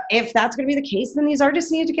 So if that's going to be the case, then these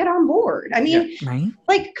artists need to get on board. I mean,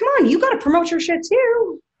 like, come on, you got to promote your shit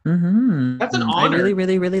too. Mm-hmm. That's an honor. I really,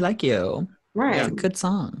 really, really like you. Right. It's a good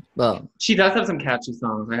song. Well, she does have some catchy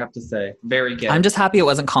songs, I have to say. Very good. I'm just happy it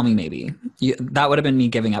wasn't Call Me Maybe. That would have been me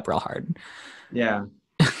giving up real hard. Yeah.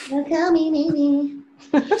 Call me maybe.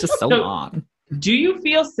 It's just so long. Do you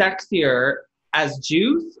feel sexier as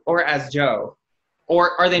Juice or as Joe?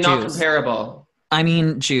 Or are they not comparable? I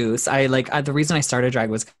mean, Juice. The reason I started drag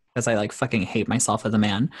was because I like fucking hate myself as a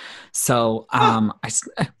man. So,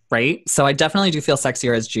 right? So I definitely do feel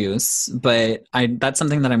sexier as Juice, but that's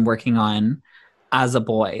something that I'm working on as a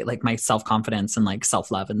boy, like my self-confidence and like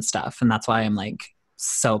self-love and stuff. And that's why I'm like,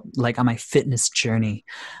 so like on my fitness journey.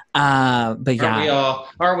 But yeah.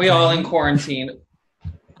 Aren't we all in quarantine?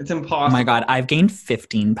 It's impossible. Oh my God. I've gained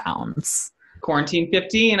 15 pounds. Quarantine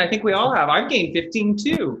 15. I think we all have. I've gained 15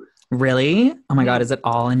 too. Really? Oh my God. Is it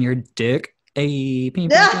all in your dick? Hey, in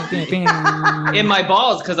my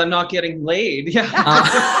balls because I'm not getting laid.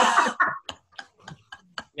 Yeah.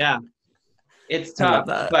 Yeah. It's tough.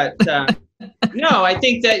 But no, I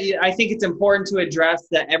think it's important to address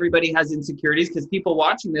that everybody has insecurities because people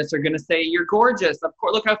watching this are going to say, you're gorgeous. Of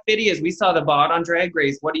course, look how fit he is. We saw the bod on Drag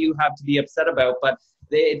Race. What do you have to be upset about? But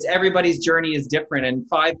it's everybody's journey is different. And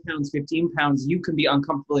 5 pounds, 15 pounds, you can be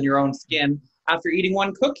uncomfortable in your own skin after eating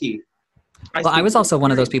one cookie. I was also one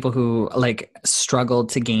of those people who like struggled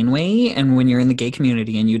to gain weight. And when you're in the gay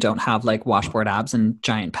community and you don't have like washboard abs and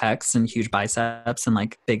giant pecs and huge biceps and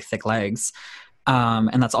like big thick legs,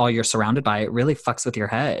 and that's all you're surrounded by, it really fucks with your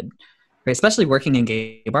head. Right, especially working in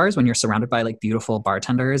gay bars when you're surrounded by like beautiful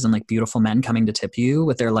bartenders and like beautiful men coming to tip you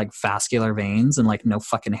with their like vascular veins and like no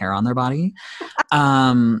fucking hair on their body.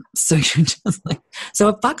 So you're just like, so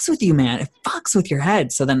it fucks with you, man. It fucks with your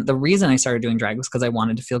head. So then the reason I started doing drag was because I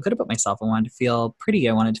wanted to feel good about myself. I wanted to feel pretty.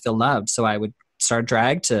 I wanted to feel loved. So I would start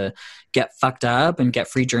drag to get fucked up and get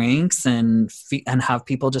free drinks and have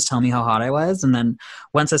people just tell me how hot I was. And then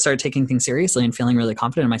once I started taking things seriously and feeling really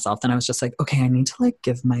confident in myself, then I was just like, okay, I need to like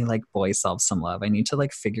give my like boy self some love. I need to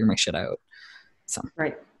like figure my shit out. So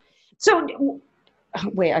right. So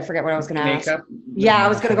wait, I forget what I was going to ask. Makeup? Yeah, I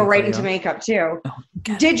was going to go right into makeup too. Oh,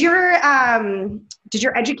 did your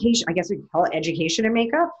education, I guess we could call it education in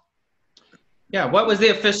makeup? Yeah, what was the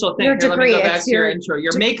official thing? Your Here, degree, let me go back it's to your your intro.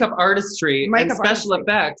 Your makeup artistry and special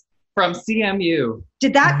effects from CMU.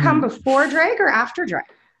 Did that come before drag or after drag?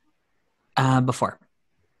 Before.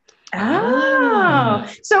 Oh.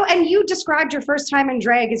 So, and you described your first time in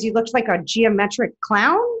drag as you looked like a geometric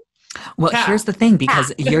clown? Well, Cat. here's the thing,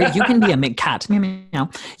 because you can be a cat.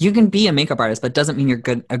 You can be a makeup artist, but doesn't mean you're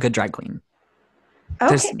a good drag queen.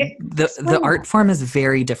 Okay. The art form is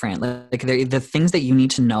very different. Like the things that you need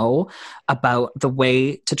to know about the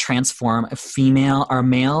way to transform a female or a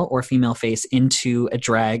male or female face into a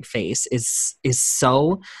drag face is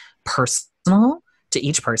so personal to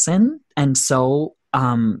each person and so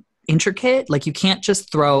intricate. Like you can't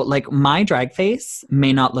just throw, like my drag face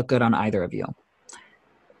may not look good on either of you.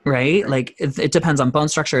 Right? Like it depends on bone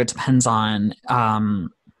structure. It depends on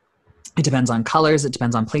colors. It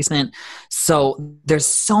depends on placement. So there's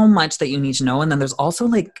so much that you need to know. And then there's also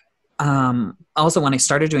like, also when I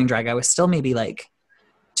started doing drag, I was still maybe like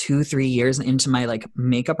 2-3 years into my like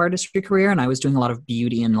makeup artistry career. And I was doing a lot of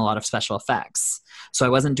beauty and a lot of special effects. So I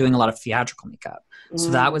wasn't doing a lot of theatrical makeup. So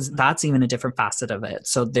that's even a different facet of it.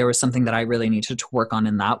 So there was something that I really needed to work on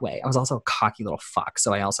in that way. I was also a cocky little fuck.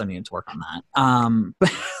 So I also needed to work on that.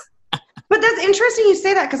 But that's interesting you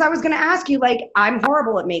say that, because I was going to ask you, like, I'm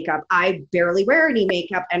horrible at makeup. I barely wear any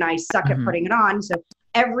makeup and I suck at putting it on. So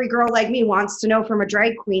every girl like me wants to know from a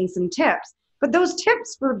drag queen some tips. But those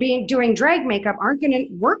tips for doing drag makeup aren't going to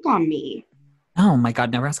work on me. Oh my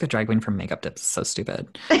God, never ask a drag queen for makeup tips. It's so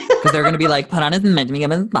stupid. Because they're going to be like, put on as much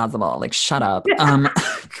makeup as possible. Like, shut up.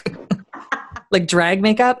 Like drag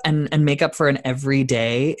makeup and makeup for an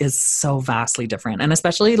everyday is so vastly different. And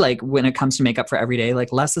especially like when it comes to makeup for everyday,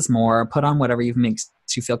 like less is more. Put on whatever makes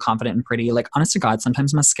you feel confident and pretty. Like honest to God,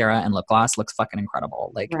 sometimes mascara and lip gloss looks fucking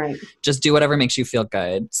incredible. Like just do whatever makes you feel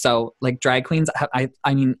good. So like drag queens, I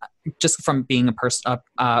mean, just from being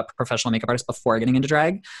a professional makeup artist before getting into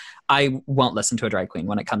drag, I won't listen to a drag queen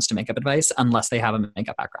when it comes to makeup advice unless they have a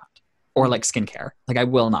makeup background. Or like skincare. Like I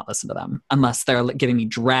will not listen to them unless they're giving me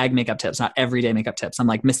drag makeup tips, not everyday makeup tips. I'm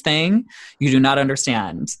like, Miss Thing, you do not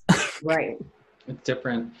understand. Right. It's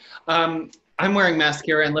different. I'm wearing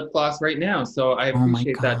mascara and lip gloss right now, so I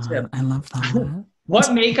appreciate that tip. I love that.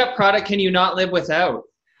 What makeup product can you not live without?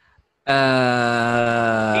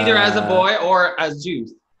 Either as a boy or as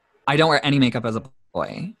Juice. I don't wear any makeup as a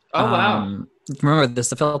boy. Oh, wow. Remember, this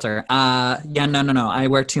is a filter. No. I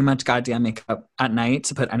wear too much goddamn makeup at night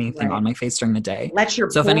to put anything on my face during the day. Let your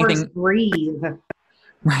pores breathe.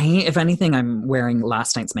 Right? If anything, I'm wearing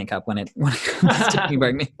last night's makeup when it comes to me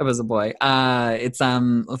wearing makeup as a boy. It's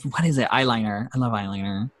what is it? Eyeliner. I love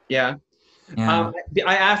eyeliner. Yeah. I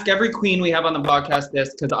ask every queen we have on the podcast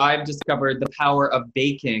this because I've discovered the power of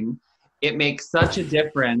baking. It makes such a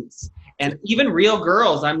difference. And even real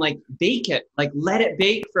girls, I'm like, bake it. Like, let it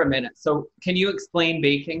bake for a minute. So can you explain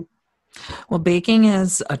baking? Well, baking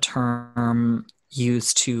is a term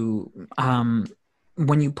used to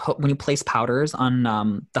when you place powders on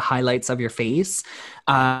the highlights of your face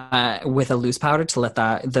with a loose powder to let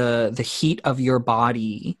the heat of your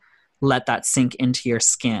body let that sink into your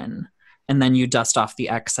skin. And then you dust off the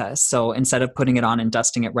excess. So instead of putting it on and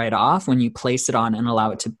dusting it right off, when you place it on and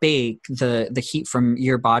allow it to bake, the heat from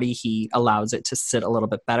your body heat allows it to sit a little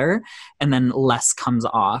bit better, and then less comes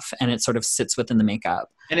off and it sort of sits within the makeup.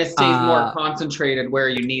 And it stays more concentrated where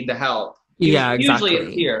you need the help. Exactly. Usually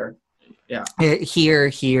it's here. Yeah. Here,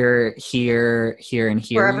 and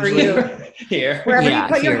here. Wherever you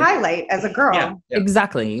put your highlight as a girl. Yeah.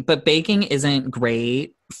 Exactly. But baking isn't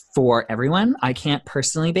great for everyone. I can't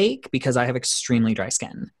personally bake because I have extremely dry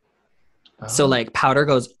skin. Oh. So like powder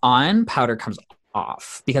goes on, powder comes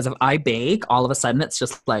off. Because if I bake, all of a sudden it's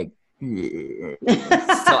just like, so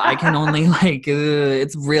I can only like,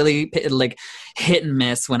 it's really like hit and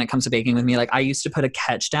miss when it comes to baking with me. Like I used to put a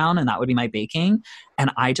catch down and that would be my baking. And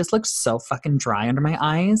I just look so fucking dry under my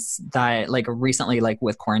eyes that like recently, like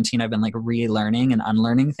with quarantine, I've been like relearning and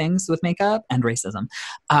unlearning things with makeup and racism.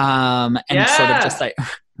 Sort of just like,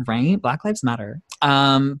 right? Black Lives Matter.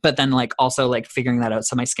 But then like also like figuring that out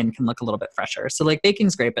so my skin can look a little bit fresher. So like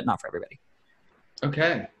baking's great, but not for everybody.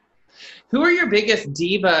 Okay. Who are your biggest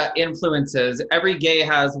diva influences? Every gay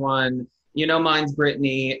has one. You know, mine's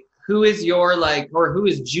Britney. Who is your who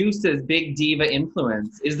is Juice's big diva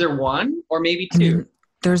influence? Is there one or maybe two? I mean,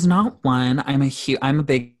 there's not one. I'm a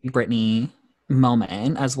big Britney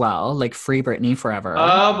moment as well. Like free Britney forever.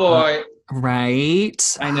 Oh boy.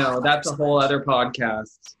 Right. I know. That's a whole other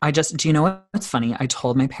podcast. Do you know what's funny? I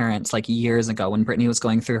told my parents like years ago when Britney was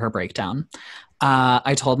going through her breakdown.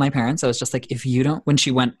 I told my parents, I was just like, when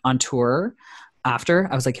she went on tour after,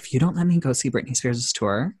 I was like, if you don't let me go see Britney Spears'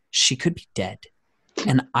 tour, she could be dead.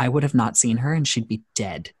 And I would have not seen her and she'd be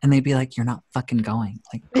dead. And they'd be like, you're not fucking going.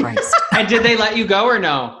 Like, Christ. And did they let you go or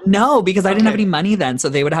no? No, because I didn't have any money then. So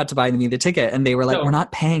they would have to buy me the ticket. And they were like, we're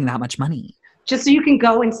not paying that much money. Just so you can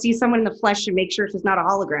go and see someone in the flesh and make sure she's not a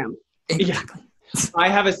hologram. Exactly. Yeah. I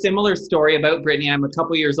have a similar story about Britney. I'm a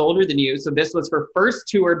couple years older than you. So this was her first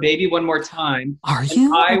tour, Baby One More Time. Are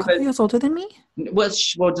you a couple years older than me? We'll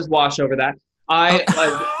just wash over that.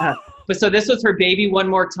 But so this was her Baby One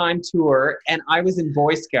More Time tour, and I was in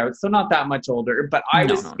Boy Scouts, so not that much older, but I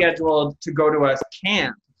was scheduled to go to a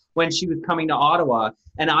camp when she was coming to Ottawa,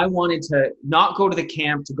 and I wanted to not go to the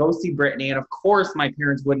camp to go see Britney, and of course my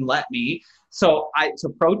parents wouldn't let me. So to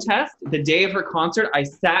protest, the day of her concert, I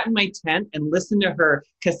sat in my tent and listened to her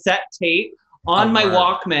cassette tape on my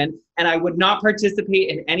Walkman, and I would not participate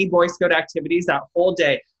in any Boy Scout activities that whole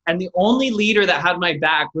day. And the only leader that had my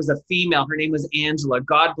back was a female. Her name was Angela.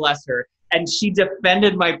 God bless her. And she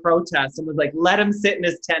defended my protest and was like, let him sit in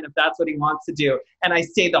his tent if that's what he wants to do. And I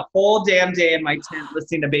stayed the whole damn day in my tent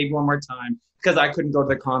listening to Baby One More Time because I couldn't go to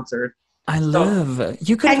the concert.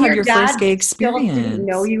 You could have had your first gay experience. Didn't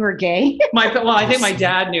know you were gay? I think my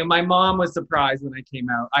dad knew. My mom was surprised when I came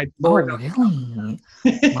out. Really?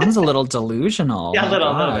 Mom's a little delusional. Yeah, a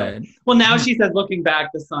little bit. Well, now she says, looking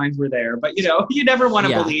back, the signs were there. But, you never want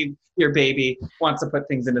to believe your baby wants to put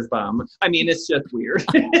things in his bum. I mean, it's just weird.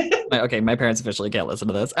 Okay, my parents officially can't listen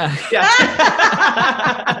to this. Yeah.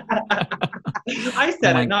 I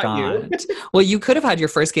said it, not you. Well, you could have had your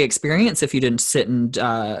first gay experience if you didn't sit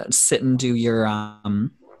and do your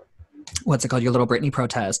what's it called? Your little Britney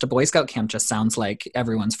protest. A Boy Scout camp just sounds like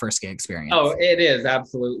everyone's first gay experience. Oh, it is,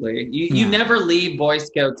 absolutely. You never leave Boy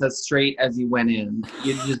Scouts as straight as you went in.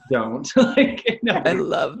 You just don't. I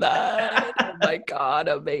love that. Oh my God,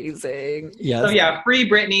 amazing. Yes. So yeah, free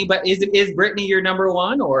Britney, but is Britney your number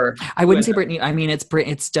one, or? I wouldn't say Britney. I mean,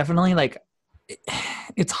 it's definitely like,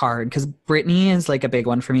 it's hard because Britney is like a big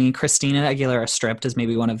one for me. Christina Aguilera Stripped is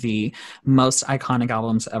maybe one of the most iconic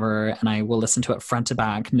albums ever, and I will listen to it front to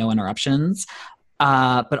back, no interruptions.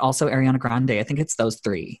 But also Ariana Grande. I think it's those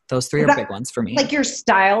three. Those three are big ones for me. Like your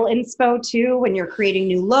style inspo too, when you're creating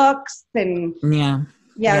new looks and is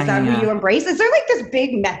that who you embrace? Is there like this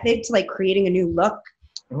big method to like creating a new look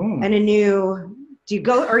and a new? Do you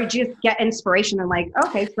go or do you just get inspiration and like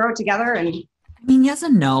throw it together and? I mean, yes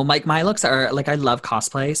and no. Like my looks are like, I love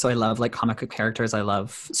cosplay. So I love like comic book characters. I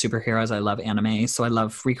love superheroes. I love anime. So I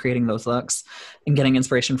love recreating those looks and getting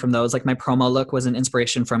inspiration from those. Like my promo look was an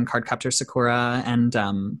inspiration from Cardcaptor Sakura and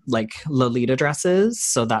like Lolita dresses.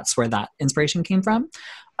 So that's where that inspiration came from.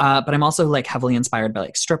 But I'm also like heavily inspired by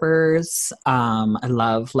like strippers. I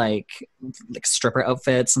love like stripper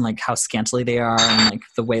outfits and like how scantily they are and like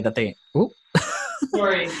the way that they,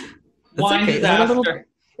 Sorry. Wine disaster.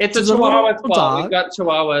 It's a Chihuahua's fault. We've got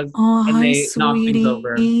Chihuahuas and they knock things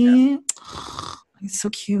over. Yeah. He's so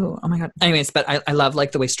cute. Oh my God. Anyways, but I love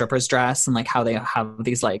like the way strippers dress and like how they have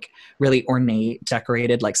these like really ornate,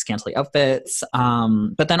 decorated, like scantily outfits.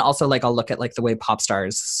 But then also like I'll look at like the way pop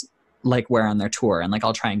stars like wear on their tour and like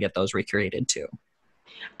I'll try and get those recreated too.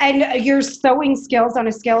 And your sewing skills on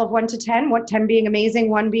a scale of 1 to 10, what 10 being amazing,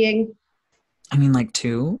 1 being? I mean like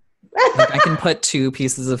 2. Like I can put 2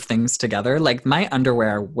 pieces of things together. Like my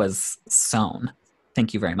underwear was sewn.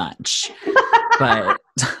 Thank you very much. But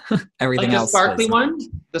everything like else. The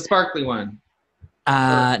sparkly one.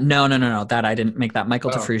 No. That I didn't make that.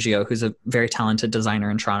 Michael DeFrugio, who's a very talented designer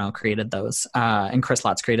in Toronto, created those. And Chris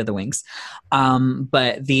Lotz created the wings.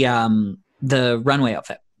 But the runway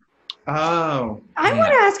outfit. Oh. I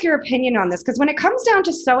want to ask your opinion on this because when it comes down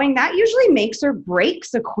to sewing, that usually makes or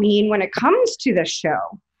breaks a queen when it comes to the show.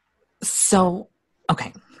 So,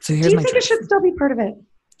 okay. So here's do you my think truth. it should still be part of it?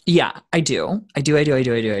 Yeah, I do.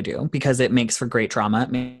 Because it makes for great drama. It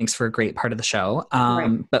makes for a great part of the show.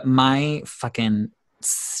 But my fucking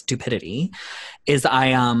stupidity is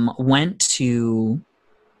I went to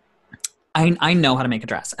I know how to make a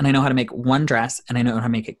dress, and I know how to make one dress, and I know how to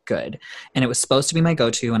make it good. And it was supposed to be my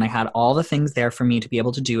go-to, and I had all the things there for me to be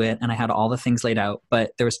able to do it, and I had all the things laid out,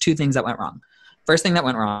 but there was 2 things that went wrong. First thing that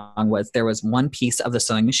went wrong was there was one piece of the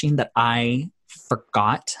sewing machine that I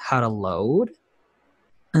forgot how to load,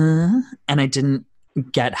 and I didn't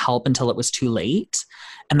get help until it was too late.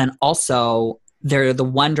 And then also the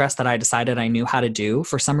one dress that I decided I knew how to do,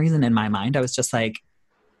 for some reason in my mind, I was just like,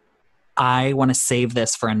 I want to save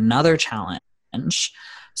this for another challenge.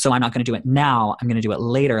 So I'm not going to do it now. I'm going to do it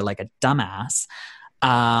later like a dumbass.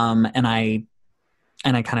 And I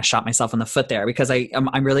kind of shot myself in the foot there because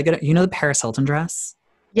I'm really good at, the Paris Hilton dress?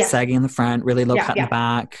 Yeah. Saggy in the front, really low cut in the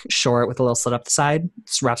back, short with a little slit up the side,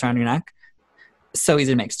 just wraps around your neck. So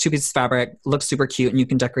easy to make. It's 2 pieces of fabric, looks super cute, and you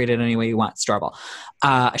can decorate it any way you want. It's adorable.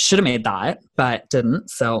 I should have made that, but didn't.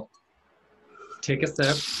 So take a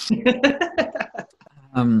sip.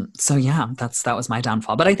 So yeah, that was my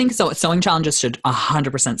downfall. But I think sewing challenges should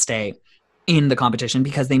 100% stay in the competition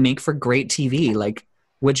because they make for great TV. Like,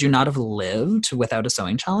 would you not have lived without a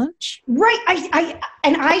sewing challenge? Right.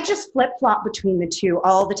 I just flip-flop between the two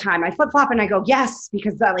all the time. I flip-flop and I go, yes,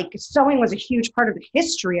 because sewing was a huge part of the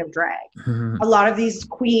history of drag. Mm-hmm. A lot of these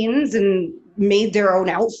queens and made their own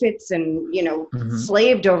outfits and,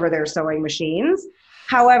 slaved over their sewing machines.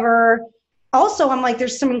 However, also I'm like,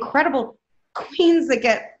 there's some incredible queens that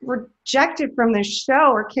get rejected from the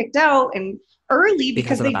show or kicked out and early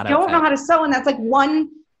because they don't know how to sew. And that's like one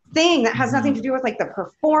thing that has nothing to do with like the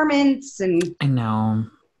performance. And I know.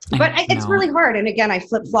 It's really hard. And again, I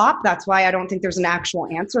flip-flop. That's why I don't think there's an actual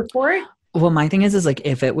answer for it. Well, my thing is like,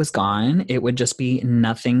 if it was gone, it would just be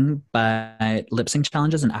nothing but lip sync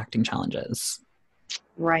challenges and acting challenges.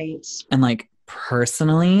 Right. And like,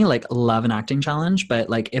 personally, like, love an acting challenge, but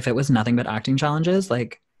like, if it was nothing but acting challenges,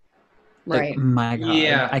 like, right. My God,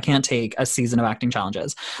 yeah. I can't take a season of acting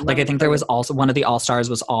challenges. Like, I think there was also one of the All-Stars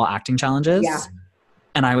was all acting challenges. Yeah.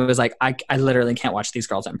 And I was like, I literally can't watch these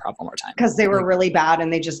girls improv one more time. Because they were really bad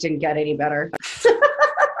and they just didn't get any better.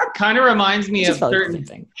 Kind of reminds me of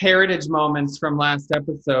certain heritage moments from last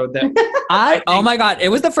episode that oh my God, it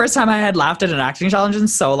was the first time I had laughed at an acting challenge in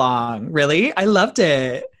so long. Really? I loved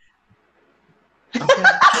it. Okay.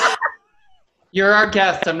 You're our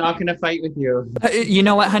guest. I'm not going to fight with you. You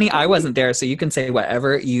know what, honey? I wasn't there, so you can say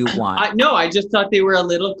whatever you want. I just thought they were a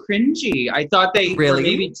little cringy. I thought they were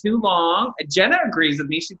maybe too long. Jenna agrees with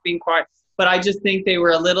me. She's being quiet. But I just think they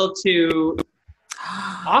were a little too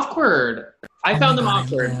awkward. I found them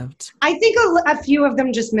awkward. I think a few of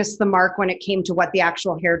them just missed the mark when it came to what the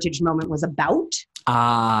actual heritage moment was about.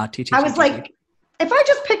 I was like, if I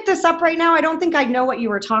just picked this up right now, I don't think I'd know what you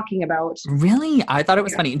were talking about. Really? I thought it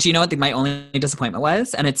was funny. Do you know what my only disappointment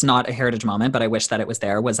was? And it's not a heritage moment, but I wish that it was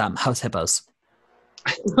there, was House Hippos.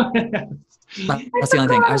 That's the only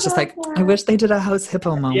thing. I was just like, I wish they did a House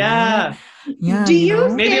Hippo moment. Yeah. Yeah.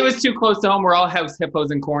 Maybe it was too close to home. We're all House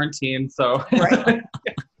Hippos in quarantine, so. Right.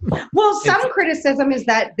 Well, some criticism is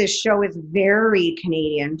that this show is very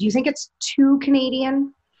Canadian. Do you think it's too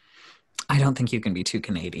Canadian? I don't think you can be too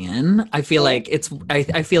Canadian. I feel like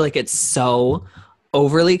I feel like it's so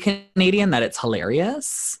overly Canadian that it's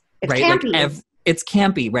hilarious. It's right? campy. Like it's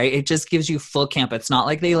campy, right? It just gives you full camp. It's not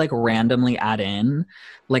like they like randomly add in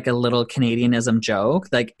like a little Canadianism joke.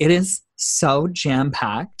 Like, it is so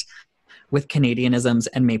jam-packed with Canadianisms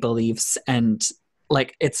and maple leafs, and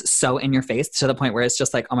like, it's so in your face to the point where it's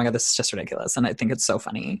just like, oh my God, this is just ridiculous. And I think it's so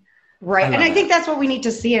funny. Right. I think that's what we need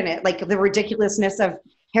to see in it. Like, the ridiculousness of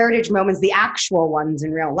heritage moments, the actual ones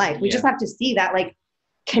in real life. We just have to see that, like,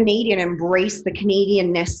 Canadian, embrace the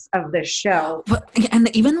Canadianness of the show.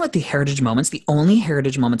 And even with the heritage moments, the only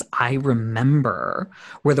heritage moments I remember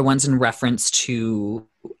were the ones in reference to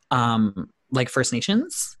like First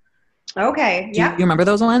Nations. Okay. Do you remember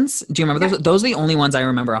those ones? Do you remember those? Those are the only ones I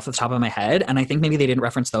remember off the top of my head. And I think maybe they didn't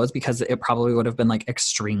reference those because it probably would have been like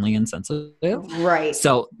extremely insensitive. Right.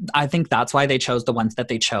 So I think that's why they chose the ones that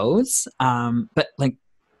they chose. But like,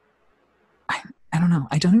 I don't know.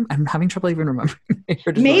 I'm having trouble even remembering.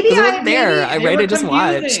 Maybe I just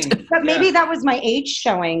watched. But maybe that was my age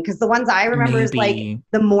showing, because the ones I remember is like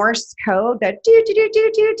the Morse code, the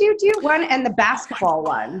do one, and the basketball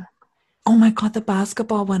one. Oh my God, the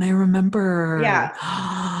basketball one, I remember. Yeah.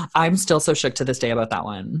 I'm still so shook to this day about that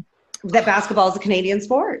one. That basketball is a Canadian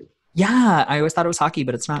sport. Yeah, I always thought it was hockey,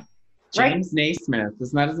 but it's not. James Naismith,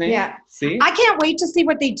 isn't that his name? Yeah. See? I can't wait to see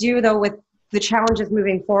what they do, though, with the challenges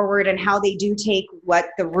moving forward and how they do take what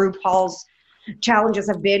the RuPaul's challenges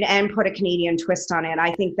have been and put a Canadian twist on it.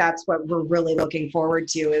 I think that's what we're really looking forward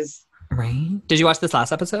to is. Right. Did you watch this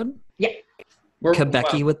last episode? Yeah.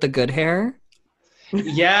 Quebecy with the good hair?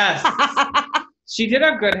 Yes. She did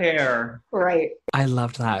have good hair. Right. I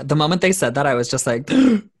loved that. The moment they said that, I was just like,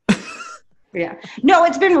 Yeah. No,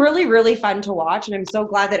 it's been really, really fun to watch. And I'm so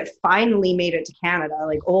glad that it finally made it to Canada,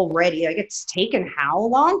 like already. Like it's taken how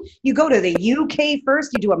long? You go to the UK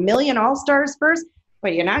first, you do 1 million All-Stars first,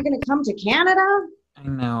 but you're not going to come to Canada? I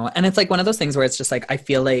know. And it's like one of those things where it's just like, I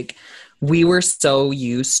feel like we were so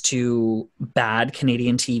used to bad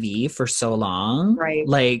Canadian TV for so long. Right.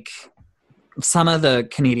 Like some of the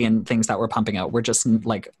Canadian things that were pumping out were just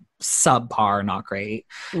like subpar, not great.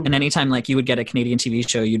 Mm-hmm. And anytime like you would get a Canadian TV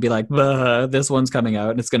show, you'd be like, this one's coming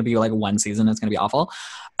out and it's going to be like one season. It's going to be awful.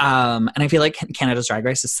 And I feel like Canada's Drag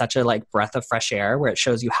Race is such a like breath of fresh air where it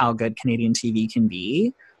shows you how good Canadian TV can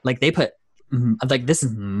be. Like they put like, this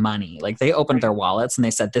is money. Like they opened their wallets and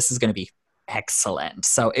they said, this is going to be excellent.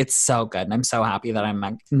 So it's so good. And I'm so happy that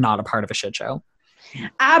I'm not a part of a shit show.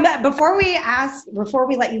 Before we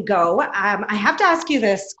let you go, I have to ask you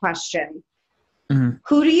this question. Mm-hmm.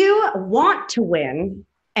 Who do you want to win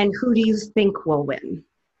and who do you think will win?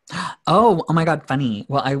 Oh my God, funny.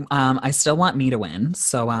 Well, I still want me to win.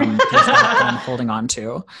 So there's that I'm holding on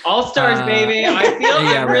to. All-Stars, baby.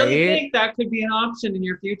 I really right? think that could be an option in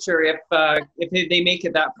your future if they make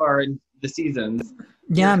it that far in the seasons.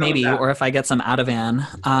 Yeah, maybe. Or if I get some Ativan.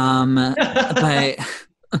 But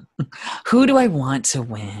who do I want to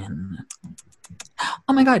win?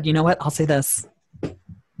 Oh my God, you know what? I'll say this.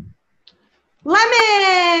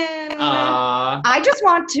 Lemon! I just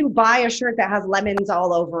want to buy a shirt that has lemons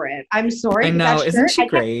all over it. I'm sorry. I know. Isn't she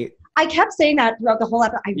great? I kept saying that throughout the whole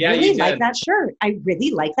episode. I really like that shirt. I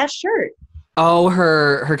really like that shirt. Oh,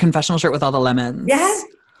 her confessional shirt with all the lemons. Yes.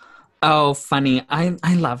 Oh, funny. I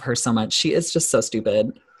love her so much. She is just so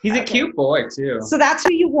stupid. He's a cute boy, too. So that's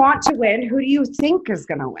who you want to win. Who do you think is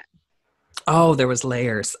going to win? Oh, there was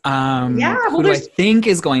layers. Who do I think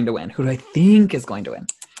is going to win? Who do I think is going to win?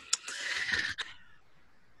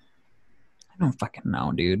 I don't fucking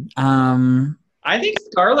know, dude. I think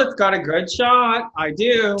Scarlett's got a good shot. I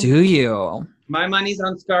do. Do you? My money's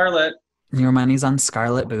on Scarlett. Your money's on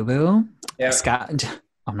Scarlett Boo Boo? Yeah.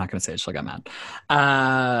 I'm not going to say it. She'll get mad.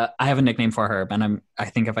 I have a nickname for her, and I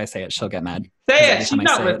think if I say it, she'll get mad. Say it. She's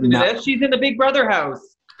not listening to this. She's in the Big Brother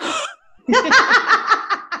house.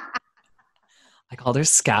 I called her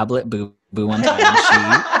Scablet Boo Boo one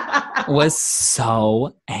time. She was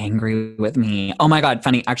so angry with me. Oh my God,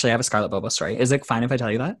 funny. Actually, I have a Scarlett Bobo story. Is it fine if I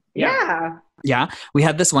tell you that? Yeah. Yeah. We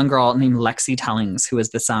had this one girl named Lexi Tellings who was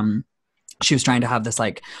this, she was trying to have this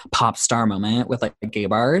like pop star moment with like gay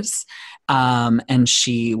bars. And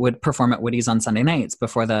she would perform at Woody's on Sunday nights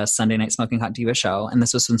before the Sunday Night Smoking Hot Diva show. And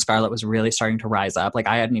this was when Scarlett was really starting to rise up. Like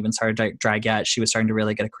I hadn't even started drag yet. She was starting to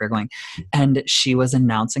really get a career going. And she was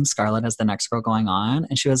announcing Scarlett as the next girl going on.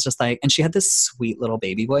 And she was just like, and she had this sweet little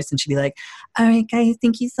baby voice. And she'd be like, all right, guys,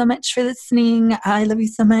 thank you so much for listening. I love you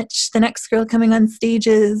so much. The next girl coming on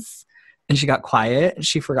stages. And she got quiet and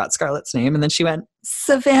she forgot Scarlett's name. And then she went,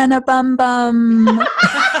 Savannah Bum Bum.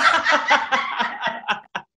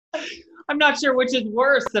 I'm not sure which is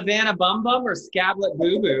worse, Savannah Bum Bum or Scablet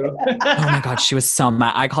Boo Boo. Oh my God, she was so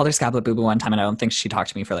mad. I called her Scablet Boo Boo one time and I don't think she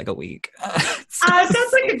talked to me for like a week. It sounds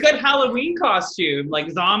like a good Halloween costume, like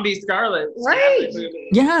zombie Scarlet. Right. Boo Boo.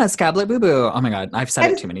 Yeah, Scablet Boo Boo. Oh my God, I've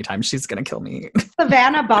said it too many times. She's going to kill me.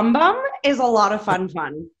 Savannah Bum Bum is a lot of fun.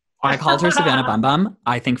 I called her Savannah Bum Bum,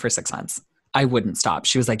 I think for 6 months. I wouldn't stop.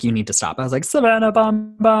 She was like, you need to stop. I was like, Savannah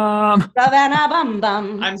Bum Bum. Savannah Bum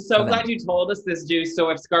Bum. I'm so glad you told us this, Juice. So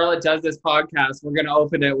if Scarlett does this podcast, we're going to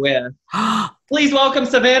open it with, please welcome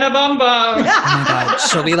Savannah Bum Bum. Oh my God.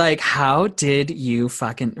 She'll be like, how did you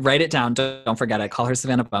fucking write it down? Don't forget it. Call her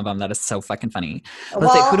Savannah Bum Bum. That is so fucking funny.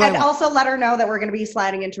 Also let her know that we're going to be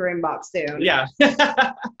sliding into her inbox soon. Yeah.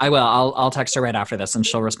 I will. I'll text her right after this and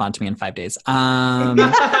she'll respond to me in 5 days.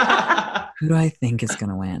 Who do I think is going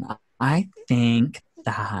to win? I think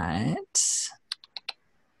that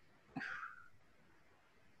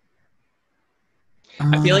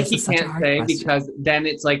I feel like he can't say because then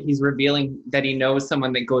it's like he's revealing that he knows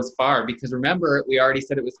someone that goes far. Because remember, we already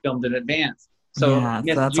said it was filmed in advance. So yeah,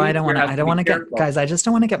 so that's why I don't want to get guys. I just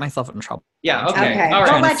don't want to get myself in trouble. Yeah. Okay. All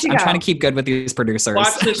right. I'm trying to keep good with these producers.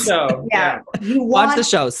 Watch the show. Yeah. Watch the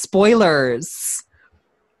show. Spoilers.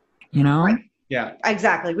 You know. Right. Yeah.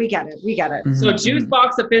 Exactly. We get it. Mm-hmm. So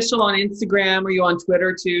Juicebox Official on Instagram. Are you on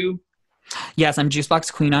Twitter too? Yes, I'm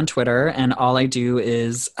Juicebox Queen on Twitter, and all I do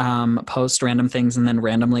is post random things and then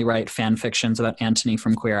randomly write fan fictions about Anthony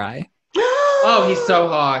from Queer Eye. Oh, he's so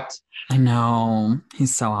hot. I know.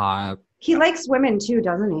 He's so hot. He likes women too,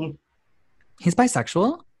 doesn't he? He's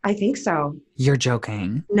bisexual? I think so. You're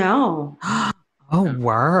joking. No. Oh,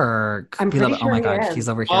 work. I'm pretty sure oh my he God, is. he's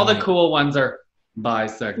over here. All the cool ones are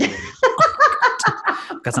bisexual.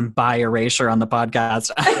 Got some bi erasure on the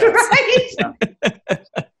podcast. Right?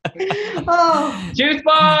 Oh, Juice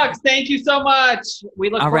Box, thank you so much. We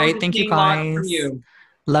look All forward right, to thank you, seeing lots guys. from you.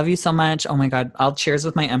 Love you so much. Oh my God. I'll cheers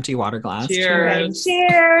with my empty water glass. Cheers.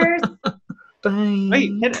 cheers. Bye.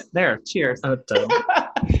 Wait, hit it. There. Cheers. Oh, done.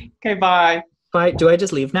 Okay, bye. Bye. Do I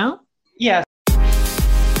just leave now? Yes.